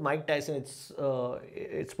book about Mike Tyson.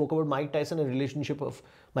 It spoke about Mike Tyson and relationship of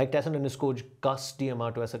Mike Tyson and his coach Gus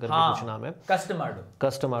D'Amato, ऐसा करके कुछ नाम है।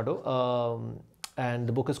 Customado. And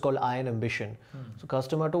the book is called Iron Ambition. So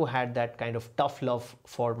Customado had that kind of tough love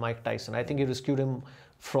for Mike Tyson. I think he rescued him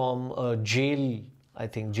from jail. I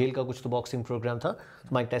think jail का कुछ तो boxing program था.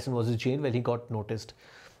 Mike Tyson was in jail when he got noticed.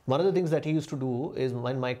 One of the things that he used to do is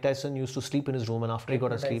when Mike Tyson used to sleep in his room and after he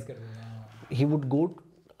got asleep, he would go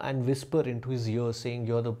and whisper into his ear saying,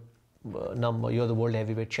 you're the you're the world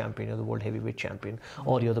heavyweight champion, you're the world heavyweight champion,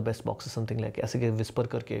 or you're the best boxer, something like ऐसे के whisper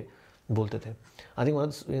करके बोलते थे. I think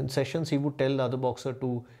once in sessions he would tell the other boxer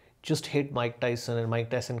to just hit Mike Tyson and Mike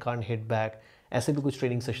Tyson can't hit back. ऐसे भी कुछ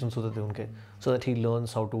training sessions होते थे उनके, so that he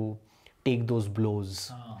learns how to take those blows.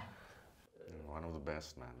 One of the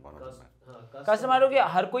best, man. One of the best. कस्टमरो की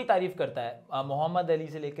हर कोई तारीफ करता है, मोहम्मद अली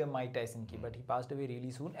से लेकर माइक टाइसन की, but he passed away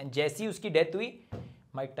really soon. And जैसी उसकी डेथ हुई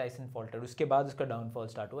माइक टाइसन फॉल्टेड, उसके बाद उसका डाउनफॉल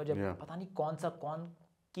स्टार्ट हुआ जब Yeah. पता नहीं कौन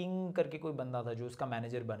किंग करके कोई बंदा था जो उसका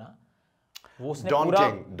मैनेजर बना, वो उसने Don पूरा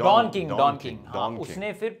King, don Don king King, हाँ, Don King.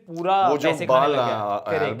 उसने फिर पूरा वो जो पैसे खाने बाल लग गया।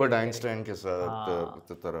 Correct, एल्बर्ट correct, आइंस्टाइन के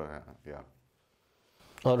साथ तरह है. Yeah.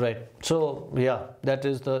 All right. So, yeah, that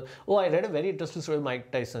is the... Oh, I read a very interesting story of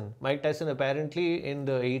Mike Tyson. Mike Tyson, apparently, in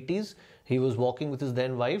the 80s, he was walking with his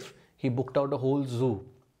then wife. He booked out a whole zoo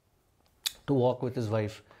to walk with his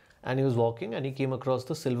wife. And he was walking and he came across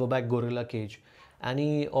the silverback gorilla cage. And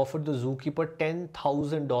he offered the zookeeper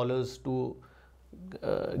 $10,000 to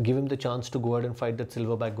give him the chance to go ahead and fight that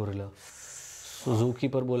silverback gorilla. So,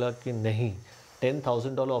 zookeeper बोला कि नहीं.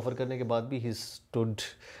 $10,000 offer करने के बाद भी he stood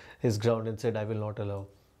his ground and said, I will not allow.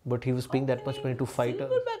 But he was paying that much money to fight a...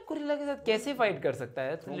 Silverback gorilla के साथ कैसे फाइट कर सकता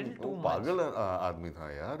है? It's a little too much. पागल आदमी था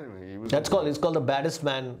यार. He was It's called the baddest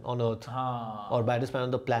man on earth. हाँ. Or baddest man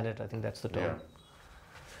on the planet. I think that's the term. Yeah.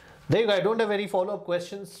 There you go. I don't have any follow-up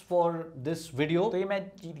questions for this video. तो ये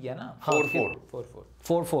match जीत गया ना? 4-4. 4-4.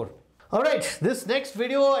 4-4. All right. This next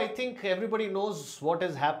video, I think everybody knows what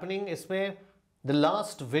is happening. इसमें the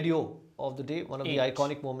last video of the day, one of the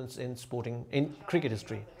iconic moments in cricket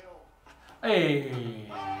history. Hey.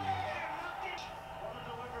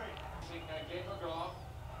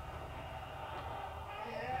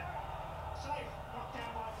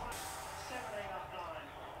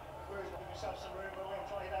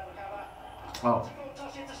 Oh.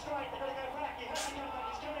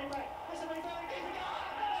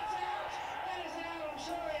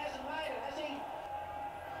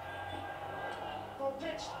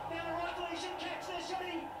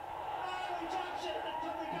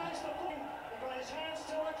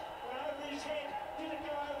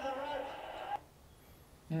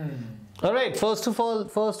 All right. First of all,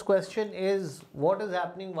 first question is what is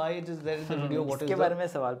happening? Why it is there in the video? What is इसके बारे में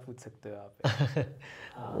सवाल पूछ सकते हो आप.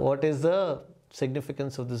 what is the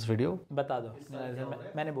significance of this video? बता दो.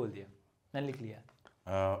 मैंने बोल दिया. मैंने लिख लिया.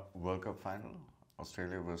 World Cup final,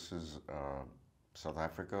 Australia versus South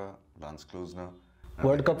Africa, Lance Klusener.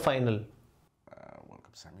 World Cup final. World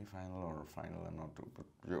Cup semi-final or final, I'm not too, but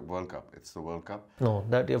World Cup. It's the World Cup. No,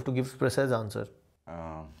 that you have to give precise answer.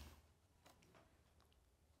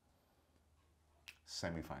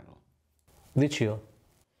 Semi-final. Which year?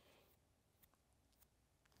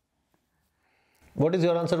 What is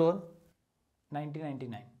your answer, Rohan?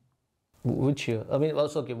 1999. Which year? I mean,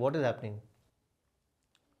 also, okay, what is happening?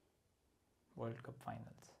 World Cup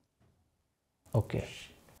finals. Okay.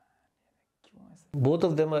 Both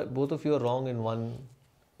of you are wrong in one.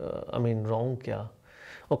 Wrong kya?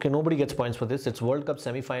 Okay, nobody gets points for this. It's World Cup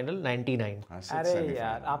semi-final, 99. I said अरे semi-final.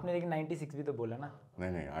 यार आपने लेकिन 96 भी तो बोला ना.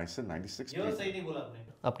 नहीं, I said 96. Year सही नहीं बोला आपने.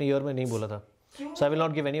 अपने year में नहीं बोला था. So I will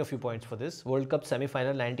not give any of you points for this. World Cup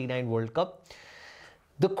semi-final, 99 World Cup.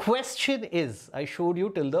 The question is, I showed you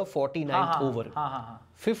till the 49th over.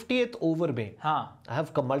 50th over में. I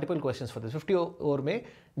have multiple questions for this. 50th over में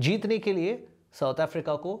जीतने के लिए South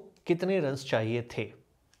Africa को कितने runs चाहिए थे?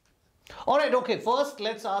 Alright, okay. First,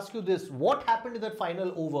 let's ask you this. What happened in that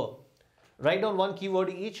final over? Write down one keyword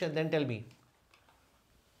each and then tell me.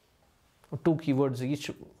 2 keywords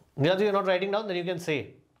each. Niraj, you're not writing down, then you can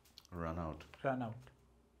say. Run out. Run out.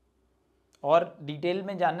 और detail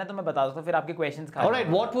में जानना है तो मैं बता दूँ, फिर आपके क्वेश्चंस खा. Alright,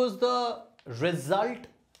 what was the result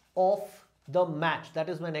of the match? That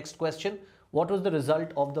is my next question. What was the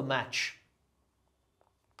result of the match?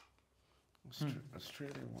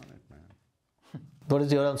 Australia won it, man. What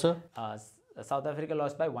is your answer? South Africa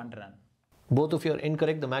lost by 1 run. Both of you are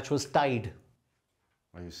incorrect. The match was tied.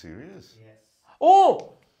 Are you serious? Yes.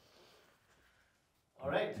 Oh!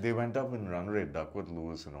 Alright. They went up in run rate, Duckworth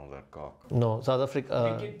Lewis and all that cock. No, South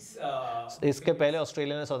Africa. इसके पहले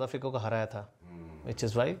Australia ने south Africa को हराया था. Which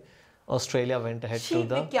is why Australia went ahead to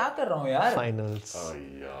the मैं क्या कर रहा हूँ यार? finals. Oh,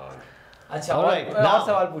 यार. अच्छा, Alright, और now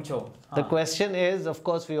सवाल पूछो. The question is, of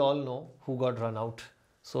course, we all know who got run out.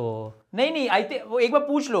 So नहीं वो एक बार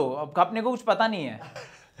पूछ लो. अब अपने को कुछ पता नहीं है.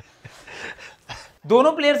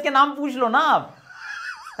 दोनों प्लेयर्स के नाम पूछ लो ना आप.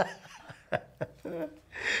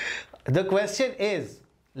 The question is,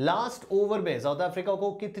 last over में साउथ अफ्रीका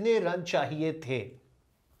को कितने रन चाहिए थे?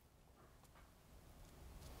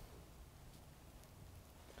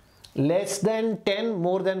 Less than 10,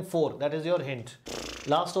 more than 4. That is your hint.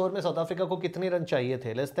 Last over में साउथ अफ्रीका को कितने रन चाहिए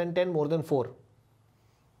थे? Less than 10, more than 4.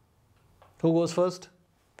 Who goes first?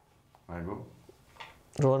 I go.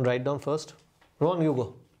 Rohan, write down first. Rohan, you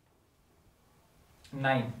go.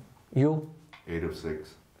 9. You. 8 of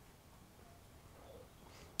 6.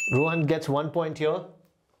 Rohan gets 1 point here.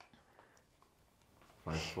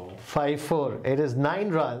 5-4. 5-4. It is 9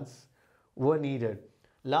 runs were needed.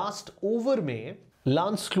 Last over में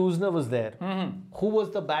Lance Klusener was there. Who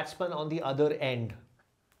was the batsman on the other end?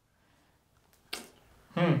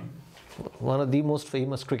 One of the most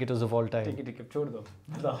famous cricketers of all time. ठीक है छोड़ दो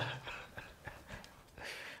बताओ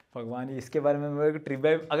भगवान ये इसके बारे में मेरे को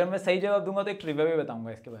ट्रिविया अगर मैं सही जवाब दूंगा तो एक ट्रिविया भी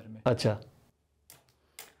बताऊंगा इसके बारे में अच्छा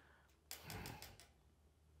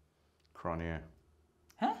Cronier.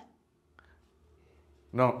 हैं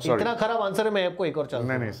No, sorry. इतना खराब आंसर है मैं आपको एक और चांस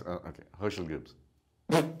नहीं, okay. Herschel Gibbs.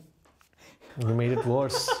 You made it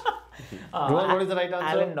worse. Rohan, what is the right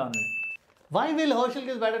answer? Allan Donald Why will Herschel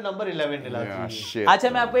Gibbs bat at number 11? Yeah, Niladri? shit. अच्छा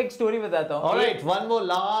मैं आपको एक स्टोरी बताता हूँ Alright, one more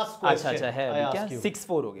last question. अच्छा है I अभी क्या ask you.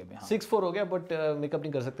 6-4 हो गया मैं 6-4 हो गया बट मेकअप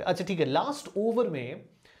नहीं कर सकते अच्छा ठीक है लास्ट ओवर में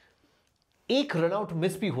एक रन आउट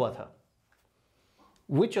मिस भी हुआ था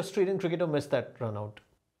Which Australian cricketer missed that run out?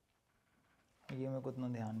 ये मेरे को उतना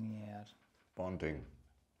ध्यान नहीं है यार Ponting.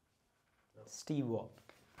 Steve Waugh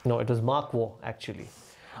No, it was Mark Waugh actually.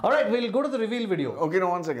 Alright, we'll go to the reveal video. Okay, no,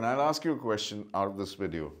 one second. I'll ask you a question out of this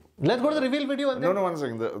video. Let's go to the reveal video and then... No, one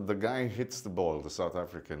second. The guy hits the ball, the South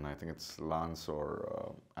African, I think it's Lance or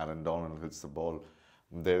Alan Donald hits the ball.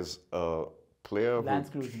 There's a player Lance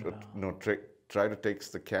who Klusener. try to takes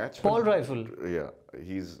the catch. Paul Rifle. Yeah,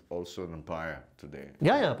 he's also an umpire today.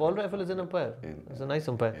 Yeah, Paul Rifle is an umpire. He's a nice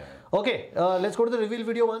umpire. Yeah. Okay, let's go to the reveal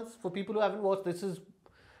video once. For people who haven't watched, this is...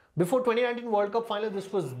 Before 2019 World Cup final,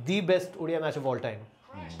 this was the best ODI match of all time.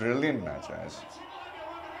 Brilliant match, guys.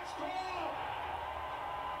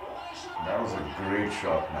 That was a great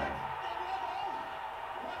shot, man.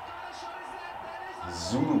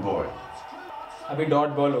 Zulu boy. अभी dot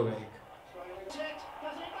ball हो गया एक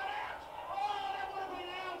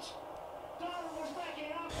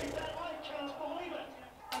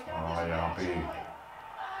Oh, यहाँ पे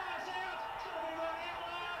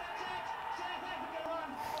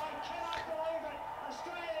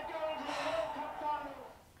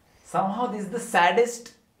somehow this is the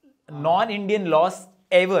saddest non-Indian loss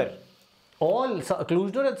ever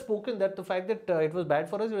Klusener had spoken that the fact that it was bad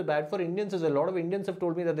for us, it was bad for Indians. A lot of Indians have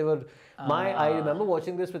told me that they were. I remember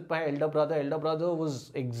watching this with my elder brother. My elder brother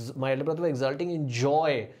was exulting in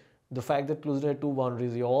joy the fact that Klusener had 2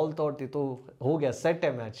 boundaries. We all thought it हो गया set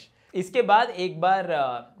है match. इसके बाद एक बार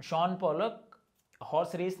Shawn Pollock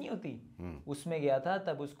horse race नहीं होती उसमें गया था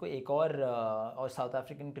तब उसको एक और साउथ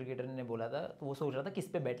अफ्रीकन क्रिकेटर ने बोला था तो वो सोच रहा था किस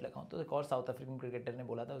पे बैट लगाऊं तो एक और साउथ अफ्रीकन क्रिकेटर ने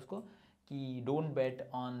बोला था उसको कि don't bat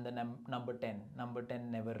on the number 10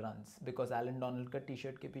 never runs because Allan Donald का टी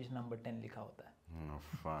शर्ट के पीछे नंबर 10 लिखा होता है Oh,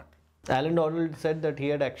 fuck. Alan Donald said that he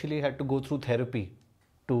had actually had to go through therapy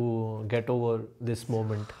to get over this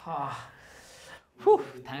moment.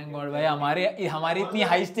 Thank God भाई हमारी इतनी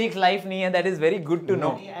high stakes life नहीं है that is very good to know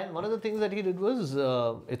And one of the things that he did was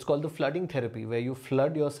it's called the flooding therapy, where you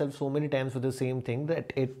flood yourself so many times with the same thing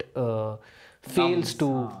that it fails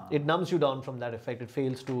to it numbs you down from that effect. It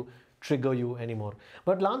fails to trigger you anymore.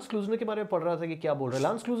 But Lance Klusener के बारे में पढ़ रहा था कि क्या बोल रहा है.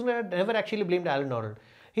 Lance Klusener had never actually blamed Alan Donald.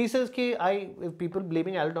 He says कि if people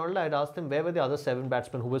blaming Alan Donald, I'd asked them where were the other 7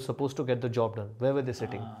 batsmen who were supposed to get the job done. Where were they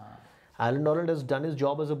sitting? Alan Donald has done his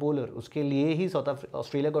job as a bowler. उसके लिए ही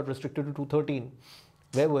Australia got restricted to 213.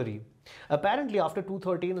 Where were he? Apparently, after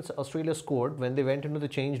 213, Australia scored. When they went into the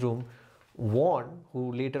change room, Vaughan, who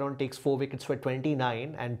later on takes 4 wickets for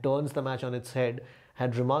 29 and turns the match on its head,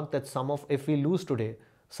 had remarked that if we lose today,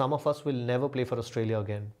 some of us will never play for Australia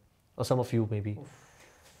again. Or some of you maybe.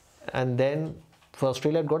 And then, for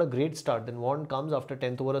Australia, it got a great start. Then Vaughan comes after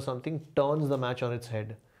 10th over or something, turns the match on its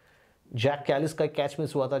head. Jack Callis का catch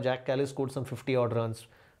miss हुआ था. Jack Callis scored some 50 odd runs,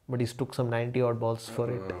 but he took some 90 odd balls for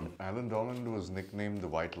it. Alan Donald was nicknamed the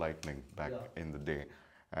White Lightning back in the day,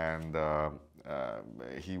 and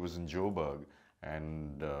he was in Joburg,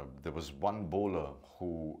 and there was one bowler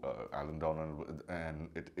who Alan Donald,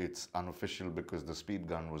 and it's unofficial because the speed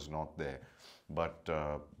gun was not there, but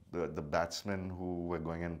the batsmen who were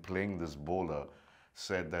going and playing this bowler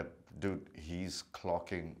said that, dude, he's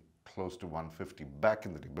clocking close to 150 back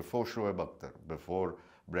in the day, before Shoaib Akhtar, before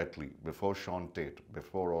Brett Lee, before Sean Tate,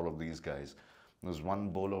 before all of these guys. There was one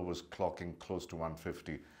bowler was clocking close to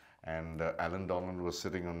 150, and Alan Donald was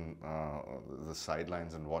sitting on the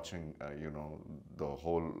sidelines and watching, the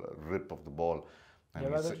whole rip of the ball. And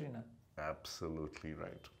he said, absolutely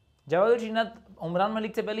right. Javagal Srinath, Umran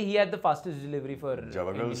Malik se pehle, he had the fastest delivery for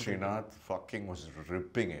Javagal Srinath fucking was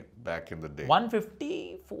ripping it back in the day.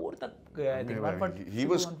 154 tak gaya, I think. He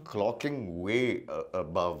was clocking way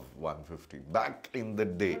above 150 back in the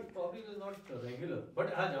day. Probably was not regular.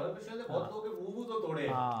 But Javagal Srinath ने बहुत लोगों के मुंह तो तोड़े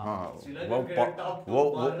हैं. हाँ,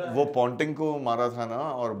 वो पॉन्टिंग को मारा था ना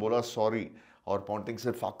और बोला सॉरी और पॉन्टिंग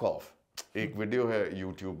से फक ऑफ. एक वीडियो है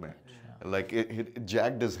YouTube में. Like it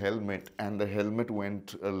jagged his helmet, and the helmet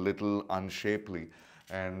went a little unshapely.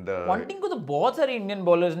 And Ponting को तो बहुत सारे इंडियन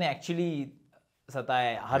बॉलर्स ने एक्चुअली सताया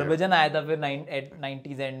है. हरभजन आया था फिर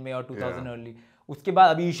 90s एंड में और 2000 अर्ली. उसके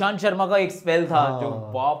बाद अभी ईशांत शर्मा का एक स्पेल था जो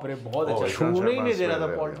बाप रे बहुत अच्छा छूने ही नहीं दे रहा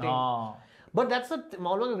था पॉन्टिंग. हाँ. But that's a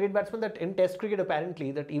great batsman that in Test cricket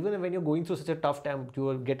apparently that even when you're going through such a tough time, you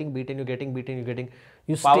are getting beaten,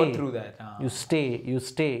 you Power stay through that. You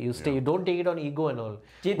stay. You don't take it on ego and all.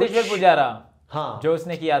 Cheteshwar Pujara हाँ. जो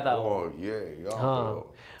उसने किया था. oh yeah. हाँ.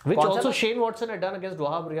 Which also Shane Watson had done against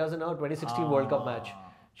Wahab Riaz in our 2016 World Cup match.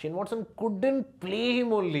 Shane Watson couldn't play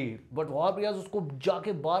him only, but Wahab Riaz उसको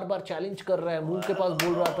जाके बार-बार challenge कर रहा है, मुंह के पास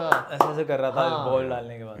बोल रहा था. ऐसे कर रहा था बॉल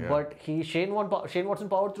डालने के बाद. But Shane Watson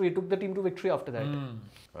powered through. He took the team to victory after that.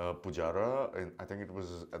 Pujara, I think it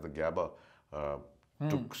was at the Gabba,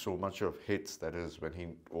 took so much of hits that is when he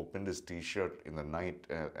opened his T-shirt in the night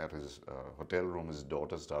at his hotel room, his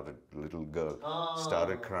daughter little girl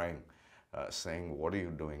started crying, saying, "What are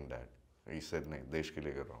you doing, Dad?" He said, "Nahi, desh ke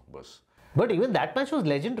liye kar raha hu, bas." But even that match was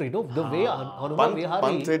legendary, no? The way Hanuman Vihari...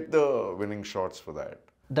 Pant hit the winning shots for that.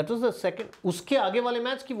 That was the second. उसके आगे वाले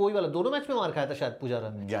match की वही वाला दोनों match में मार खाया था शायद पुजारा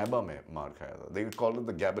ने. Gabba में मार खाया था. They called it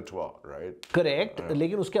the Gabatoire, right? Correct.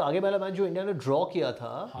 लेकिन उसके आगे वाला मैच जो इंडिया ने ड्रॉ किया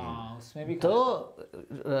था, उसमें भी तो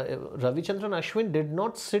Ravichandran Ashwin did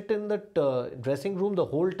not sit in that dressing room the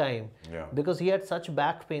whole time because he had such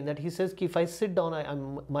back pain that he says if I sit down I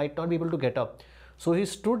might not be able to get up. So he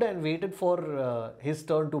stood and waited for his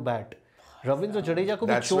turn to bat. Ravindra Jadeja को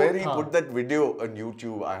भी That's where he put that video on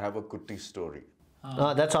YouTube. I have a Kutti story.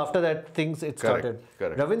 That's after that things it started.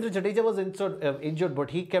 Correct. Ravindra Jadeja was injured, but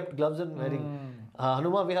he kept gloves and wearing.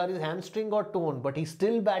 Hanuma Vihari's hamstring got torn, but he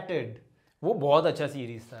still batted. वो बहुत अच्छा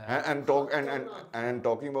series था. And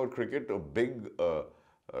talking about cricket, a big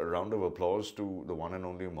round of applause to the one and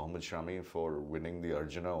only Mohammad Shami for winning the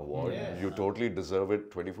Arjuna Award. Yeah. You totally deserve it.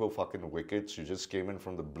 24 fucking wickets. You just came in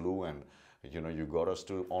from the blue and you got us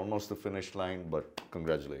to almost the finish line, but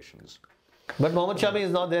congratulations. But Mohammad Shami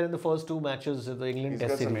is not there in the first two matches of the England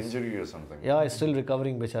Test series. He's got some injury or something. Yeah, he's still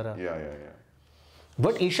recovering, bechara. Yeah.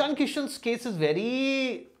 But Ishan Kishan's case is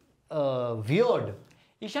very weird.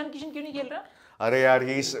 Ishan Kishan क्यों नहीं खेल रहा? अरे यार,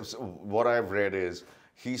 what I've read is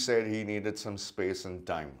he said he needed some space and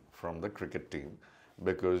time from the cricket team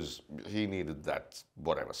because he needed that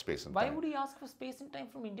whatever space and time. Why would he ask for space and time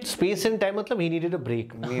from India? Space and time मतलब he needed a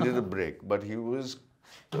break. But he was.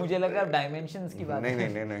 मुझे लगा dimensions की बात.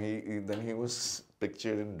 नहीं. Then he was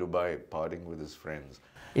pictured in Dubai partying with his friends.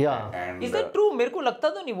 Yeah. And, is that true? मेरे को लगता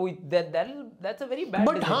तो नहीं वो that's a very bad.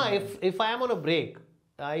 But हाँ, if I am on a break,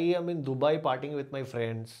 I am in Dubai partying with my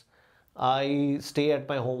friends. I stay at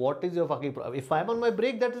my home. What is your fucking problem? If I'm on my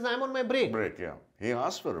break, that is I'm on my break. Yeah. He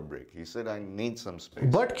asked for a break. He said, I need some space.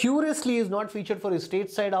 But curiously, he is not featured for his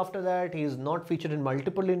stateside after that. He is not featured in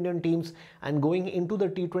multiple Indian teams. And going into the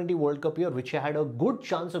T20 World Cup year, which had a good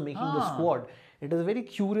chance of making the squad, it is a very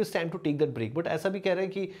curious time to take that break. But ऐसा भी कह रहे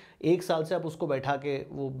हैं कि एक साल से आप उसको बैठा के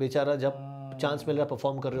वो बेचारा जब चांस मिल रहा है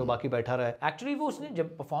परफॉर्म कर रहे हो बाकी बैठा रहा है. एक्चुअली वो उसने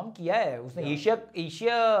जब परफॉर्म किया है उसने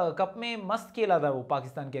एशिया कप में मस्त खेला था वो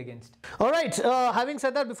पाकिस्तान के against. Alright, having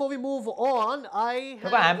said that before we move on I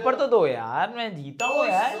hamper तो दो यार, मैं जीता हूं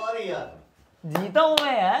यार. सॉरी यार, जीता हूं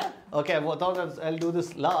मैं यार. Okay, I thought I'll do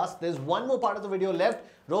this last. There's one more part of the video left.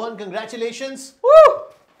 Rohan, congratulations. Woo!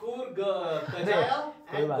 Kurg Kajaya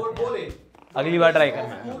and Kodbole. अगली बार ट्राई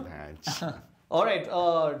करना. Alright,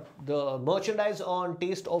 the merchandise on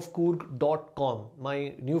tasteofcoorg.com.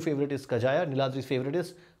 My new favorite is Kajaya. Niladri's favorite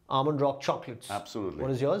is Almond Rock Chocolates. Absolutely.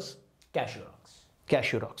 What is yours? Cashew Rocks.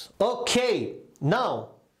 Cashew Rocks. Okay,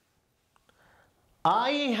 now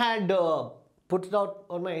I had put it out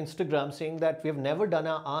on my Instagram saying that we have never done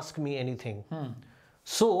a Ask Me Anything.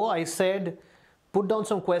 So I said, put down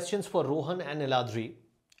some questions for Rohan and Niladri.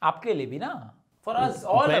 आपके लिए भी ना? For us,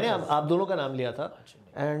 all मैंने of us. आप दोनों का नाम लिया था.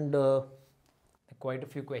 And quite a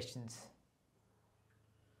few questions.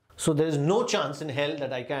 So there is no chance in hell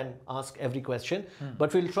that I can ask every question,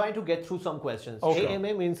 but we'll try to get through some questions. Okay.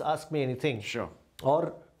 AMA means ask me anything. Sure.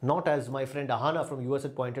 Or not, as my friend Ahana from US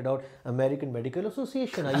had pointed out, American Medical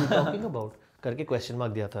Association are you talking about? करके question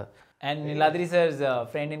mark दिया था. And Niladri sir's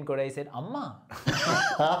friend in Korea said, Amma.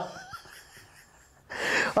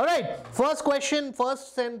 All right, first question,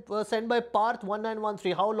 sent by Parth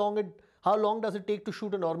 1913. How long does it take to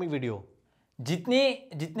shoot a Normie video?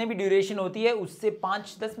 जितने भी duration होती है उससे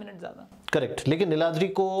 5-10 minute ज्यादा. Correct, लेकिन नीलाद्री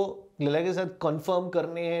के साथ कंफर्म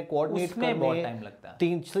करने हैं, कोऑर्डिनेट करने बहुत टाइम लगता है.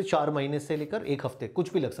 3 से 4 महीने से लेकर 1 हफ्ते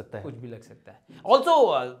कुछ भी लग सकता है. ऑल्सो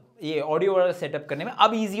ये ऑडियो सेटअप करने में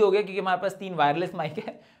अब इजी हो गया क्योंकि हमारे पास 3 वायरलेस माइक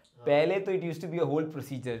है पहले तो it used to be a whole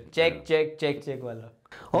procedure. check वाला.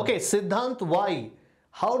 Okay, Siddhant, why?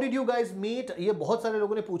 How did you guys meet? ये बहुत सारे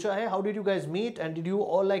लोगों ने पूछा है. How did you guys meet? And did you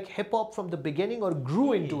all like hip hop from the beginning or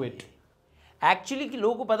grew into it? Actually कि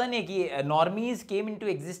लोगों को पता नहीं है कि Normies came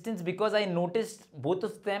into existence because I noticed both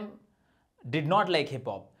of them did not like hip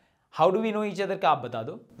hop. How do we know each other? क्या आप बता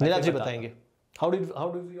दो. नीलाद जी बताएंगे. How did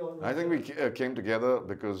we all know? I think we came together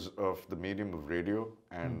because of the medium of radio,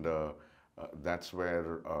 and that's where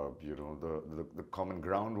you know the common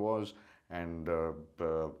ground was, and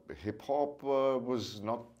hip hop was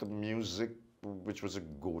not the music which was a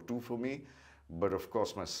go-to for me, but of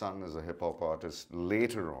course my son is a hip hop artist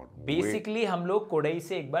later on. Basically हम लोग कोडई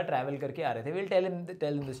से एक बार travel करके आ रहे थे. We'll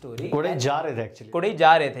tell him the story. Kodai जा रहे थे actually. कोडई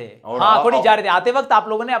जा रहे थे. हाँ कोडई जा रहे थे. आते वक्त आप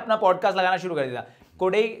लोगों ने अपना पॉडकास्ट लगाना शुरू कर दिया.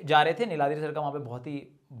 कोडई जा रहे थे. नीलाद्री सर का वहाँ पे बहुत ही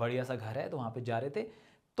बढ़िया सा घर है, तो वहाँ पे जा रहे थे.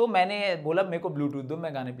 तो मैंने बोला मेरे को ब्लूटूथ दो,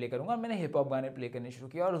 मैं गाने प्ले करूँगा. मैंने हिप हॉप गाने प्ले करने शुरू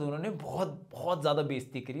किया और उन्होंने बहुत ज़्यादा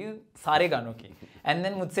बेइज्जती करी सारे गानों की. एंड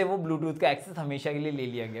देन मुझसे वो ब्लूटूथ का एक्सेस हमेशा के लिए ले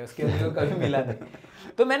लिया गया. उसके बाद कभी मिला नहीं.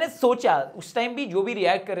 तो मैंने सोचा उस टाइम भी जो भी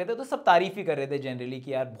रिएक्ट कर रहे थे तो सब तारीफ ही कर रहे थे जनरली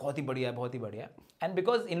कि यार बहुत ही बढ़िया, बहुत ही बढ़िया. एंड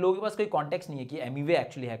बिकॉज इन लोगों के पास कोई कॉन्टेक्स्ट नहीं है कि एमीवे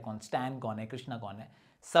एक्चुअली है कौन, स्टैन कौन है, कृष्णा कौन है,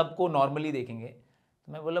 सबको नॉर्मली देखेंगे.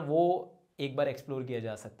 तो मैं बोला वो एक बार एक्सप्लोर किया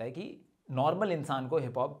जा सकता है कि नॉर्मल इंसान को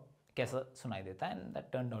हिप हॉप कैसा सुनाई देता है. And that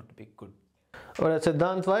turned out to be good. Alright,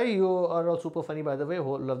 Siddhant, why you are all super funny by the way.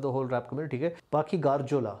 Love the whole rap community. ठीक है. बाकी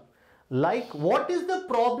Garjola, like what is the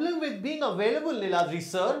problem with being available, Niladri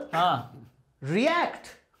sir? हाँ.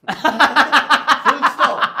 React. Full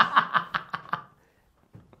stop.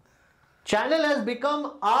 Channel has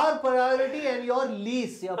become our priority and your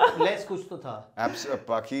least. या less कुछ तो था.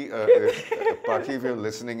 Paki, if you're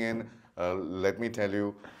listening in, let me tell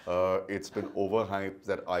you, it's been overhyped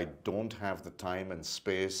that I don't have the time and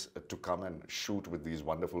space to come and shoot with these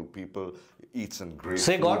wonderful people, eat some great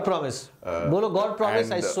Say food. God promise. Bolo God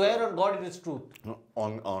promise. And, I swear on God it is truth.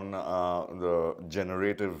 On the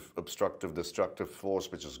generative, obstructive, destructive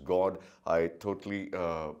force, which is God, I totally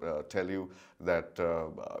tell you that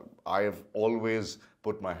I have always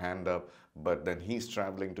put my hand up, but then he's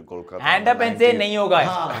traveling to Kolkata. Hand up and say नहीं होगा.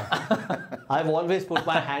 I've always put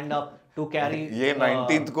my hand up to carry ये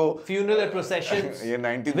 19th को funeral processions, ये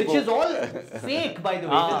 19th which को is all fake by the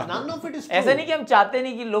way. None of it is true. ऐसा नहीं कि हम चाहते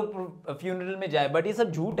नहीं कि लोग फ्यूनरल में जाए, बट ये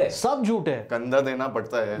सब झूठ है. सब झूठ है. कंधा देना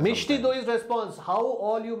पड़ता है. मिष्टी दो is response. How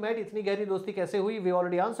all you met? इतनी गहरी दोस्ती कैसे हुई? We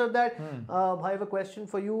already answered that. I have a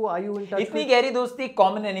question for you. Are you in touch? इतनी गहरी दोस्ती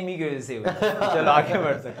कॉमन एनिमी की वजह से हुई. चलो आगे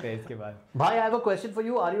बढ़ सकते हैं इसके बाद. भाई, I have a question for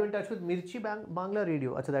you. Are you in touch with Mirchi Bangla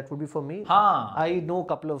Radio? अच्छा, that would be for me. हाँ. I know a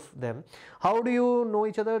couple of them. How do you know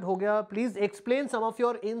each other? हो गया. Please explain some of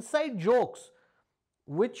your inside jokes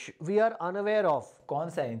which we are unaware of. कौन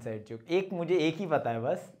सा inside joke? मुझे एक ही पता है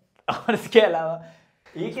बस, और इसके अलावा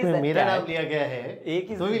एक ही मेरा नाम लिया गया है. एक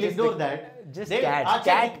ही. So we'll ignore that. Just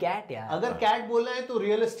cat यार. अगर cat बोलना है तो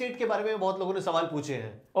रियल एस्टेट के बारे में बहुत लोगों ने सवाल पूछे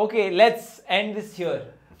हैं. Okay, let's end this here.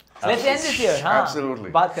 हाँ.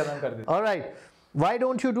 Absolutely. बात खत्म कर देते. All right. Why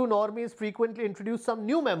don't you do Normies frequently introduce some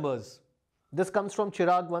new members? This comes from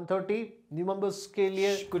Chirag 130. New members के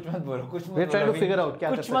लिए कुछ मत बोलो. we're trying to figure out क्या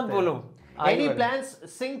कर सकते हैं. कुछ मत बोलो. Any plans?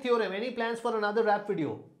 Sing theorem. Any plans for another rap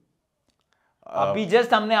video? अभी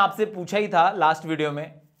जस्ट हमने आपसे पूछा ही था लास्ट वीडियो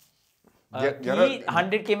में कि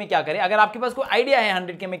 100K में क्या करें. अगर आपके पास कोई आइडिया है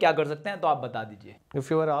 100K में क्या कर सकते हैं तो आप बता दीजिए.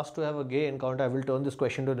 If you were asked to have a gay encounter, I will turn this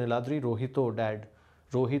question to Niladri. Rohito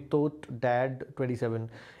Dad 27.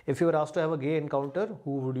 If you were asked to have a gay encounter,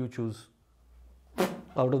 who would you choose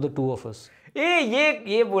out of the two of us?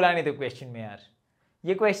 ये बोला नहीं था question में यार.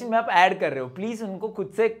 ये question में आप add कर रहे हो. प्लीज उनको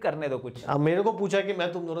खुद से करने दो कुछ. अब मेरे को पूछा कि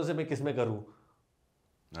मैं तुम दोनों से मैं किस में करूं.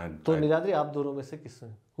 तो निलाद्री आप दोनों में से किस में?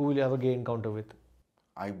 Who will you have a gay encounter with?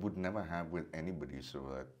 I would never have with anybody, so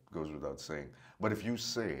that goes without saying. But if you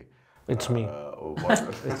say it's me.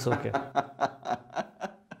 It's okay.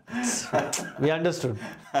 We understood.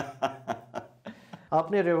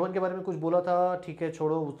 आपने रोहन के बारे में कुछ बोला था. ठीक है,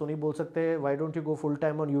 छोड़ो, वो तो नहीं बोल सकते. Why don't you go full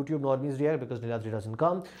time on YouTube Normies React? Because Niladri doesn't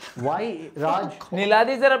come. Why Raj?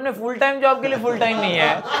 Niladri sir अपने फुल टाइम जॉब के लिए फुल टाइम नहीं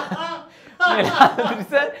है. निलाद्री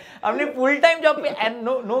सर अपने फुल टाइम जॉब पे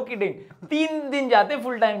नो किडिंग 3 दिन जाते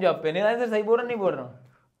फुल टाइम जॉब पे. निलाद्री सर सही बोल रहा नहीं बोल रहा हूँ?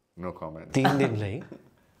 No comment. 3 दिन नहीं.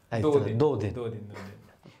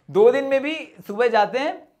 2 दिन में भी सुबह जाते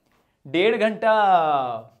हैं, 1.5 घंटा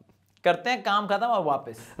करते हैं, काम खत्म और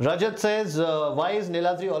वापस. Rajat says, why is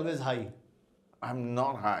Niladri always high? I'm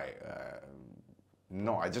not high.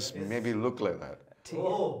 No, I just maybe look like that.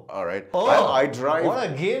 Oh. All right. Oh, I drive. What a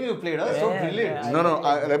game you played, huh? So brilliant. No,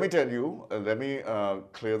 let me tell you. Let me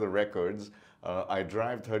clear the records. I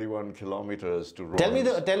drive 31 kilometers to Rohan.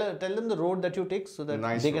 Tell them the road that you take so that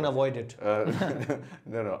Nice they can road. avoid it.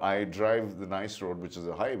 No, I drive the nice road, which is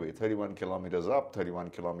a highway, 31 kilometers up,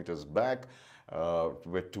 31 kilometers back,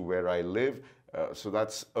 to where I live. So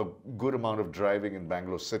that's a good amount of driving in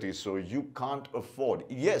Bangalore city. So you can't afford.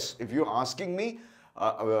 Yes, if you're asking me,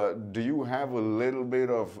 do you have a little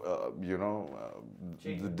bit of,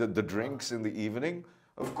 the drinks in the evening?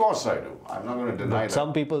 Of course I do. I'm not going to deny that.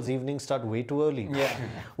 Some people's evenings start way too early. Yeah.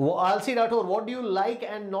 Alsi Rathore, what do you like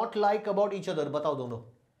and not like about each other? बताओ दोनों.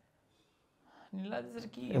 Niladri sir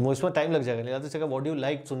की वो इसमें time लग जाएगा. Niladri sir का what do you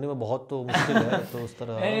like सुनने में बहुत तो मुश्किल है. तो उस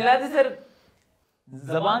तरह. नीलाद्री सर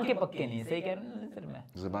जबान के पक्के नहीं, सही कह रहे हैं सर मैं.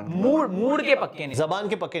 मूड के पक्के नहीं. जबान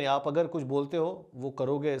के पक्के नहीं. आप अगर कुछ बोलते हो वो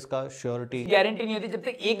करोगे, इसका श्योरिटी गारंटी नहीं होती जब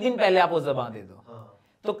तक एक दिन पहले आप वो जबान दे दो.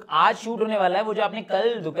 तो आज शूट होने वाला है वो जो आपने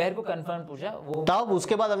कल दोपहर को कंफर्म पूछा वो. तब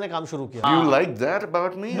उसके बाद हमने काम शुरू किया. Do you like that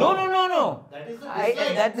about me? No.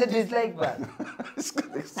 That's a dislike part.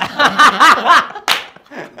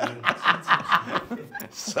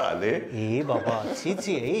 साले. ए बाबा छी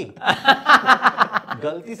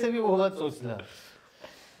गलती से भी वो मत सोचना.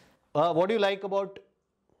 What do you like about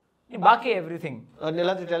बाकी everything.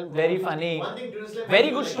 Niladri, tell me. Very funny.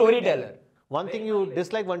 Very good storyteller. One thing you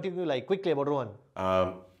dislike, one thing you like. Quickly about Rohan.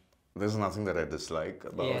 There's nothing that I dislike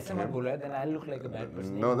about Yes, him. then I'll look like a bad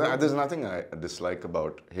person. No, there's nothing I dislike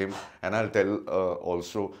about him, and I'll tell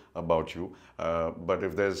also about you. But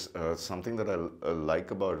if there's something that I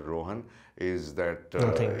like about Rohan is that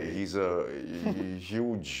he's a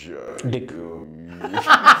huge dick.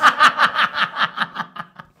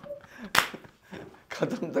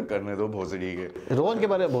 खत्म तक करने दो भोसड़ी के. रोहन के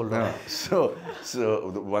बारे में बोल रहा हूँ. So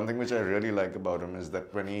the one thing which I really like about him is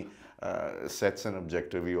that when he sets an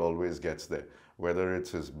objective, he always gets there. Whether it's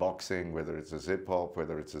his boxing, whether it's his hip hop,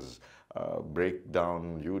 whether it's his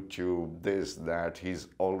breakdown, YouTube, this, that, he's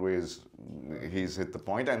hit the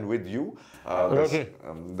point. And with you,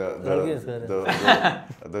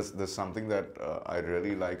 there's something that I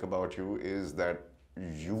really like about you is that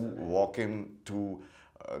you walk into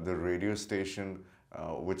the radio station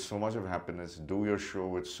with so much of happiness, do your show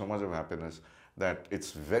with so much of happiness that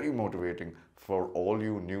it's very motivating for all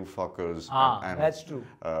you new fuckers and that's true.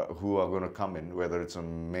 Who are going to come in, whether it's a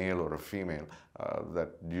male or a female,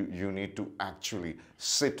 that you need to actually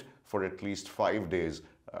sit for at least 5 days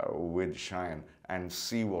with Cheyenne and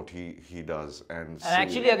see what he does. And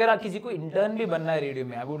actually, अगर आप किसी को intern भी बनना है radio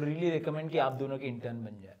में, I would really recommend कि आप दोनों के intern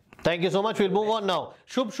बन जाए. Thank you so much. We'll move on now.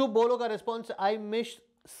 Shubh Bolo का response. I miss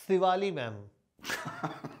Siwali ma'am.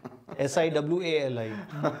 SIWALI.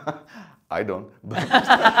 I don't.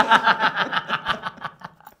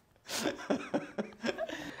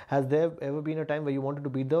 Has there ever been a time where you wanted to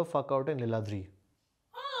beat the fuck out in Niladri?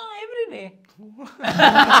 Every day.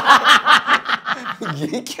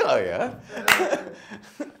 ये क्या है यार?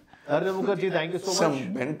 Arnab Mukherjee, thank you so much.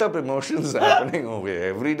 Some pent up emotions happening over here.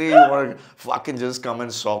 Every day you want to fucking just come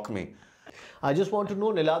and sock me. I just want to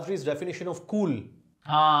know Niladri's definition of cool.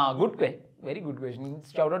 हाँ, good question. Very good question.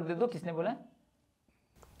 Shout out दे दो, किसने बोला?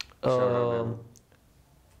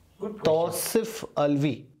 Good question. Tausif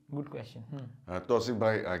Alvi. Good question. Tausif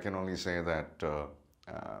bhai, I can only say that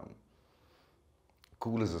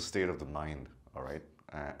cool is a state of the mind, all right?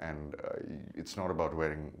 And it's not about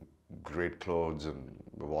wearing great clothes and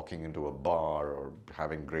walking into a bar or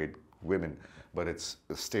having great women, but it's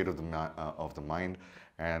a state of the mind.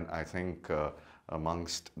 And I think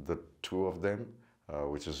amongst the two of them,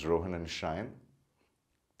 which is Rohan and Cheyenne,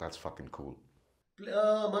 that's fucking cool.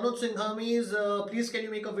 Manoj Singhamis, please can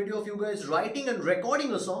you make a video of you guys writing and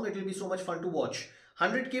recording a song? It will be so much fun to watch.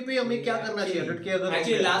 100K पे हमें क्या करना चाहिए? 100K अगर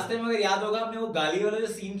actually last time अगर याद होगा आपने वो गाली वाला जो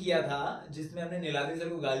सीन किया था जिसमें हमने नीलाद्री सर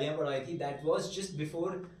को गालियां पढ़ाई थी, that was just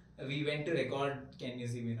before we went to record Can You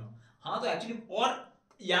See Me Now. हाँ तो actually और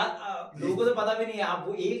यार लोगों को तो पता भी नहीं है, आप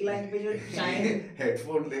वो एक लाइन पे जो शाइन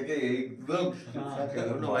हेडफोन लेके एकदम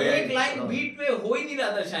एक लाइन बीट पे हो ही नहीं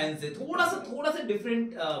रहा था शाइन से, थोड़ा सा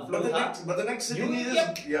डिफरेंट फ्लो था. But the next thing is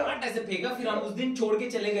part ऐसे फेंका, फिर हम उस दिन छोड़ के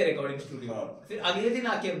चले गए रिकॉर्डिंग स्टूडियो, फिर अगले दिन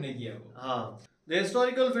आके हमने किया वो. हाँ. The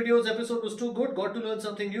historical videos episode was too good. Got to learn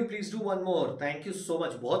something new. Please do one more. Thank you so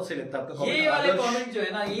much. बहुत सही लगता है आपका comment. ये वाले comment जो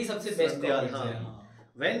है ना, ये सबसे बेस्ट comment है.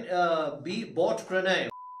 When B bought Pranay.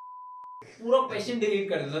 पूरा क्वेश्चन डिलीट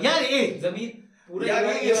कर दो यार. ये जमीन पूरा यार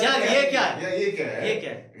ये क्या है? ये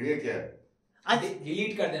क्या है? आज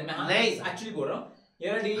डिलीट कर देना. मैं नहीं एक्चुअली बोल रहा हूँ,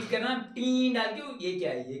 ये डिलीट करना, टीन डाल के ये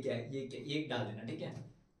क्या है ये डाल देना, ठीक है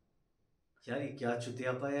यार. ये क्या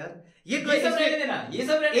चुतियापा यार. ये सब रहने देना, ये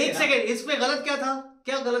सब रहने देना. एक सेकंड, इसमें गलत क्या था?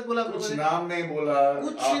 क्या गलत बोला? कुछ नाम नहीं बोला,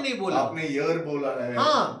 कुछ नहीं बोला. आपने ईयर बोला है.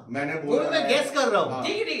 हाँ मैंने बोला, मैं गेस कर रहा हूँ.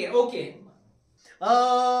 ठीक है okay.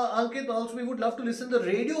 Ankit, also we would love to listen the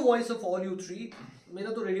radio voice of all you three.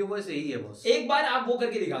 मेरा तो radio voice यही है boss. एक बार आप वो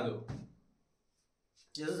करके दिखा दो.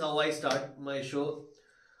 This is how I start my show.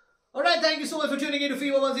 Alright, thank you so much for tuning in to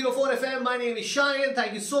Fever 104 FM. My name is Shayan.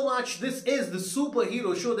 Thank you so much. This is the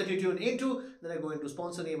superhero show that you tune into. Then I go into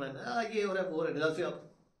sponsor name and ये हो रहा है Niladri आप.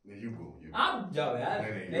 You go. आप जाओ यार.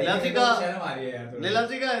 नीलाद्री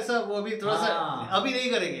का ऐसा वो अभी थोड़ा सा अभी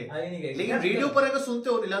नहीं करेंगे. लेकिन रेडियो पर अगर सुनते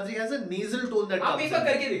हो Niladri has a nasal tone that आप एक बार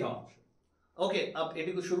करके दिखाओ. Okay, आप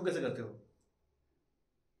एडी को शुरू कैसे करते हो?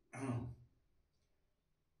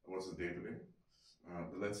 What's the day today?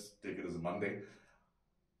 Let's take it as a Monday.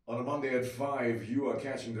 On a Monday at 5, you are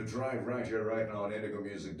catching the drive right here, right now on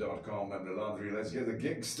indigomusic.com and Niladri. Let's get the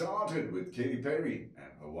gig started with Katy Perry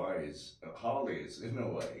and Harleys in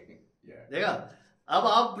Hawaii. Yeah. देखा? अब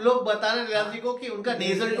आप लोग बताना नीलाद्री को कि उनका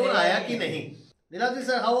nasal tone आया कि नहीं. Niladri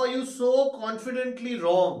sir, how are you so confidently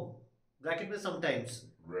wrong? Bracket में sometimes.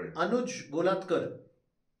 Right. Anuj Golatkar.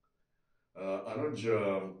 Anuj,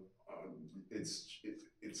 it's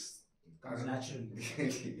natural.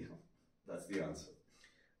 That's the answer.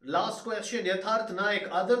 Last question, Yatharth Naik.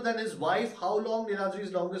 Other than his wife, how long has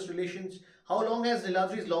Niladri's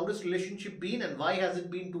longest relationship been, and why has it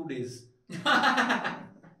been 2 days?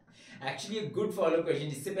 Actually, a good follow question.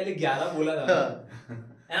 इससे पहले 11 बोला था.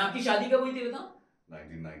 And आपकी शादी कब हुई थी बताओ?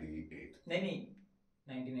 1998. नहीं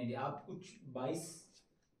 1990. आप कुछ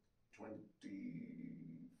 22.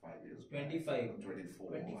 25 years. 25. 24.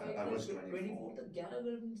 25. I was 24. 24 तक 11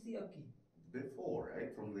 गर्लफ्रेंड्स थी आपकी. Before,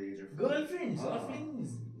 right? From the age of Girlfriends or flings.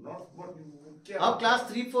 Not what you. आप क्लास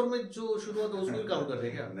 3-4 में जो शुरू हुआ था उसको ही काउंट कर रहे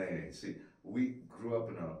हैं क्या? नहीं. See, we grew up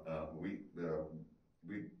in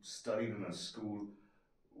we studied in a school.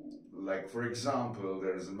 Like, for example,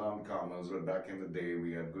 there is Mount Carmel, where back in the day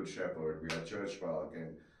we had Good Shepherd, we had Church Park,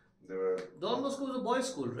 and there were. Don Bosco was a boys'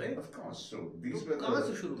 school, right? Of course. So these were कहाँ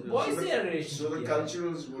से शुरू हुआ? Boys से relation. So the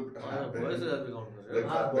cultures would happen. Boys से भी count कर रहे हैं. Like,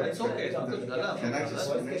 It's okay. कुछ गलत. Can I just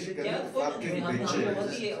finish? Can you fucking bitches?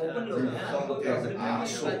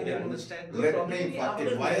 Let me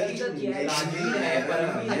fucking. Why are you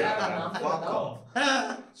fuck off.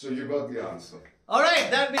 So you got the answer.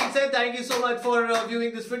 Alright, that being said, thank you so much for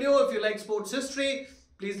viewing this video. If you like sports history,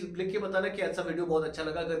 please लिख के बताना कि अच्छा video बहुत अच्छा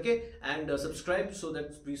लगा करके, and subscribe so that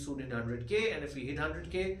we soon hit 100k, and if we hit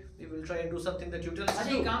 100k, we will try and do something that you tell us to अच्छा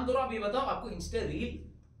do. एक काम करो, आप ये बताओ आपको इंस्टा रील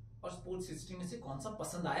और स्पोर्ट्स हिस्ट्री में से कौन सा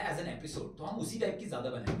पसंद आया एज एन एपिसोड, तो हम उसी टाइप की ज्यादा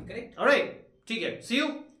बनाएंगे. करेक्ट? Alright, ठीक है. See you.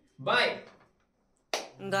 बाय.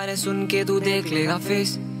 गाने सुन के तू देख लेगा फेस,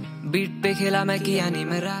 बीट पे खेला मैं किया नहीं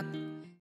मैं रैप.